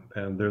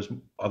 And there's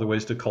other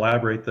ways to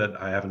collaborate that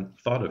I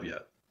haven't thought of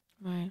yet.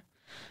 Right.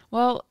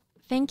 Well,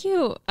 thank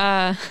you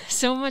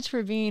so much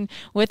for being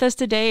with us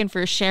today and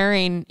for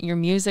sharing your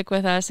music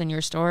with us and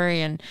your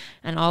story and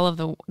all of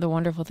the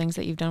wonderful things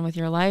that you've done with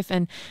your life.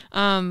 And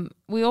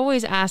we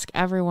always ask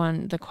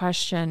everyone the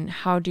question,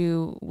 how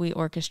do we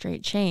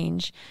orchestrate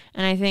change?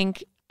 And I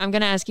think I'm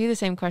going to ask you the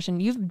same question.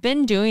 You've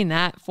been doing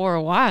that for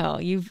a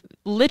while. You've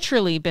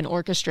literally been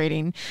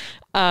orchestrating,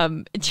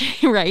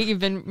 right? You've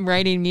been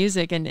writing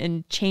music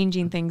and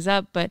changing things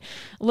up. But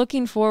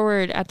looking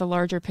forward at the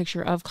larger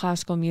picture of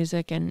classical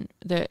music and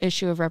the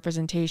issue of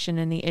representation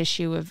and the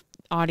issue of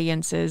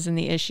audiences and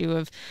the issue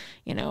of,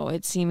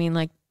 it seeming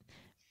like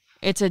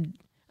it's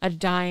a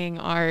dying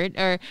art,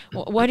 or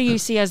what do you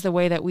see as the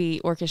way that we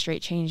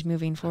orchestrate change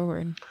moving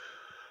forward?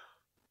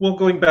 Well,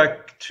 going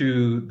back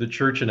to the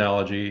church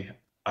analogy,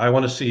 I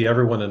want to see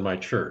everyone in my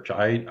church.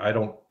 I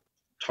don't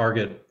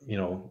target,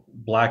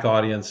 Black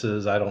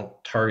audiences. I don't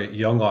target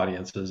young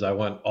audiences. I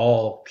want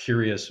all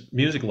curious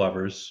music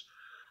lovers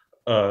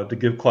to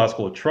give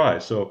classical a try.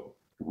 So,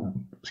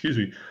 excuse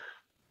me.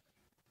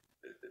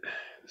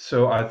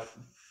 So I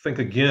think,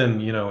 again,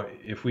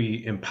 if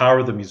we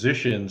empower the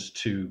musicians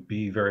to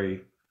be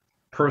very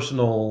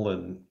personal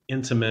and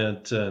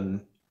intimate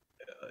and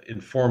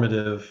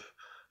informative,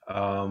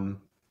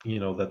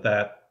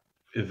 that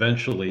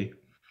eventually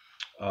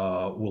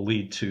will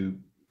lead to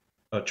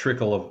a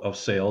trickle of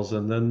sales,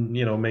 and then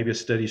maybe a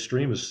steady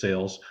stream of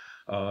sales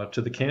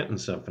to the Canton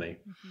Symphony.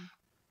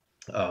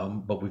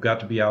 But we've got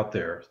to be out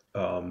there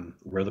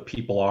where the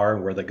people are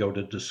and where they go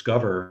to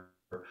discover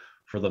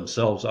for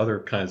themselves other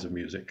kinds of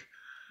music.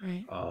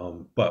 Right.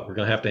 But we're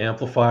going to have to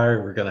amplify.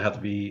 We're going to have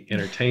to be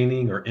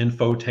entertaining, or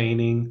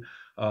infotaining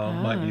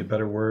might be a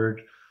better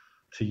word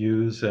to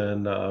use,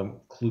 and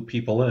clue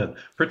people in,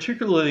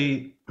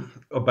 particularly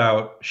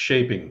about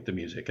shaping the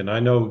music. And I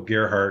know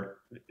Gerhard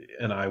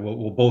and I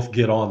will both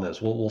get on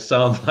this. We'll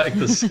sound like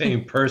the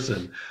same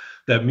person.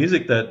 That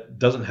music that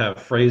doesn't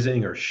have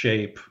phrasing or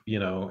shape,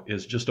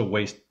 is just a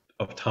waste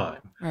of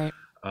time. Right.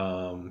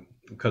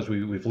 Because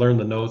we've learned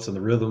the notes and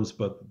the rhythms,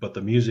 but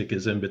the music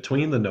is in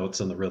between the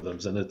notes and the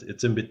rhythms, and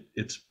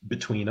it's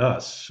between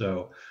us.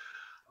 So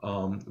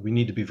we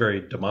need to be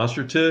very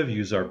demonstrative,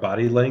 use our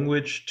body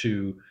language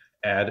to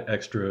add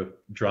extra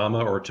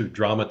drama or to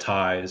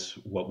dramatize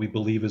what we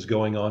believe is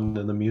going on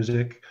in the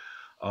music.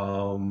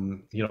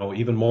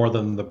 Even more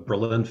than the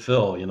Berlin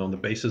Phil, the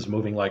bass is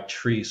moving like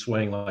trees,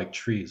 swaying like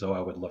trees. Oh,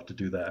 I would love to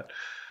do that.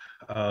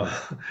 I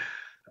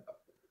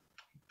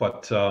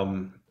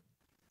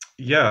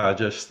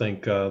just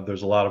think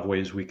there's a lot of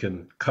ways we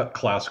can cut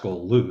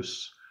classical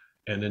loose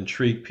and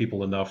intrigue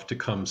people enough to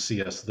come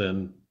see us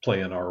then play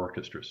in our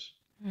orchestras.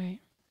 Right.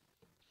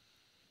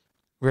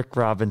 Rick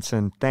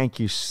Robinson, thank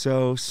you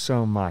so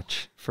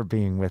much for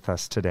being with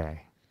us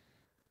today.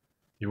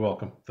 You're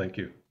welcome. Thank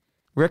you.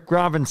 Rick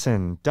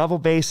Robinson, double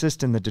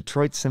bassist in the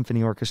Detroit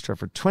Symphony Orchestra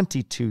for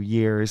 22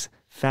 years,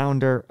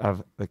 founder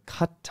of the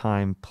Cut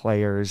Time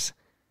Players,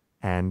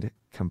 and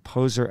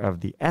composer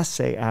of the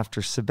Essay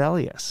After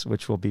Sibelius,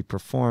 which will be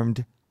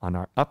performed on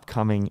our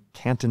upcoming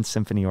Canton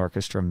Symphony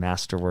Orchestra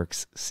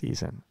Masterworks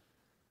season.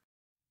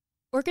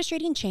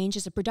 Orchestrating Change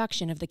is a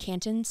production of the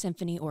Canton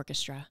Symphony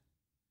Orchestra.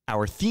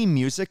 Our theme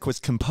music was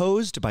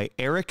composed by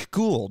Eric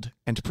Gould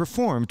and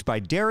performed by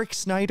Derek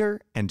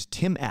Snyder and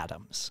Tim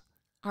Adams.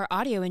 Our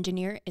audio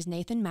engineer is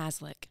Nathan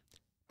Maslick.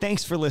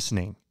 Thanks for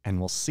listening, and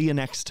we'll see you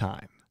next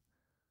time.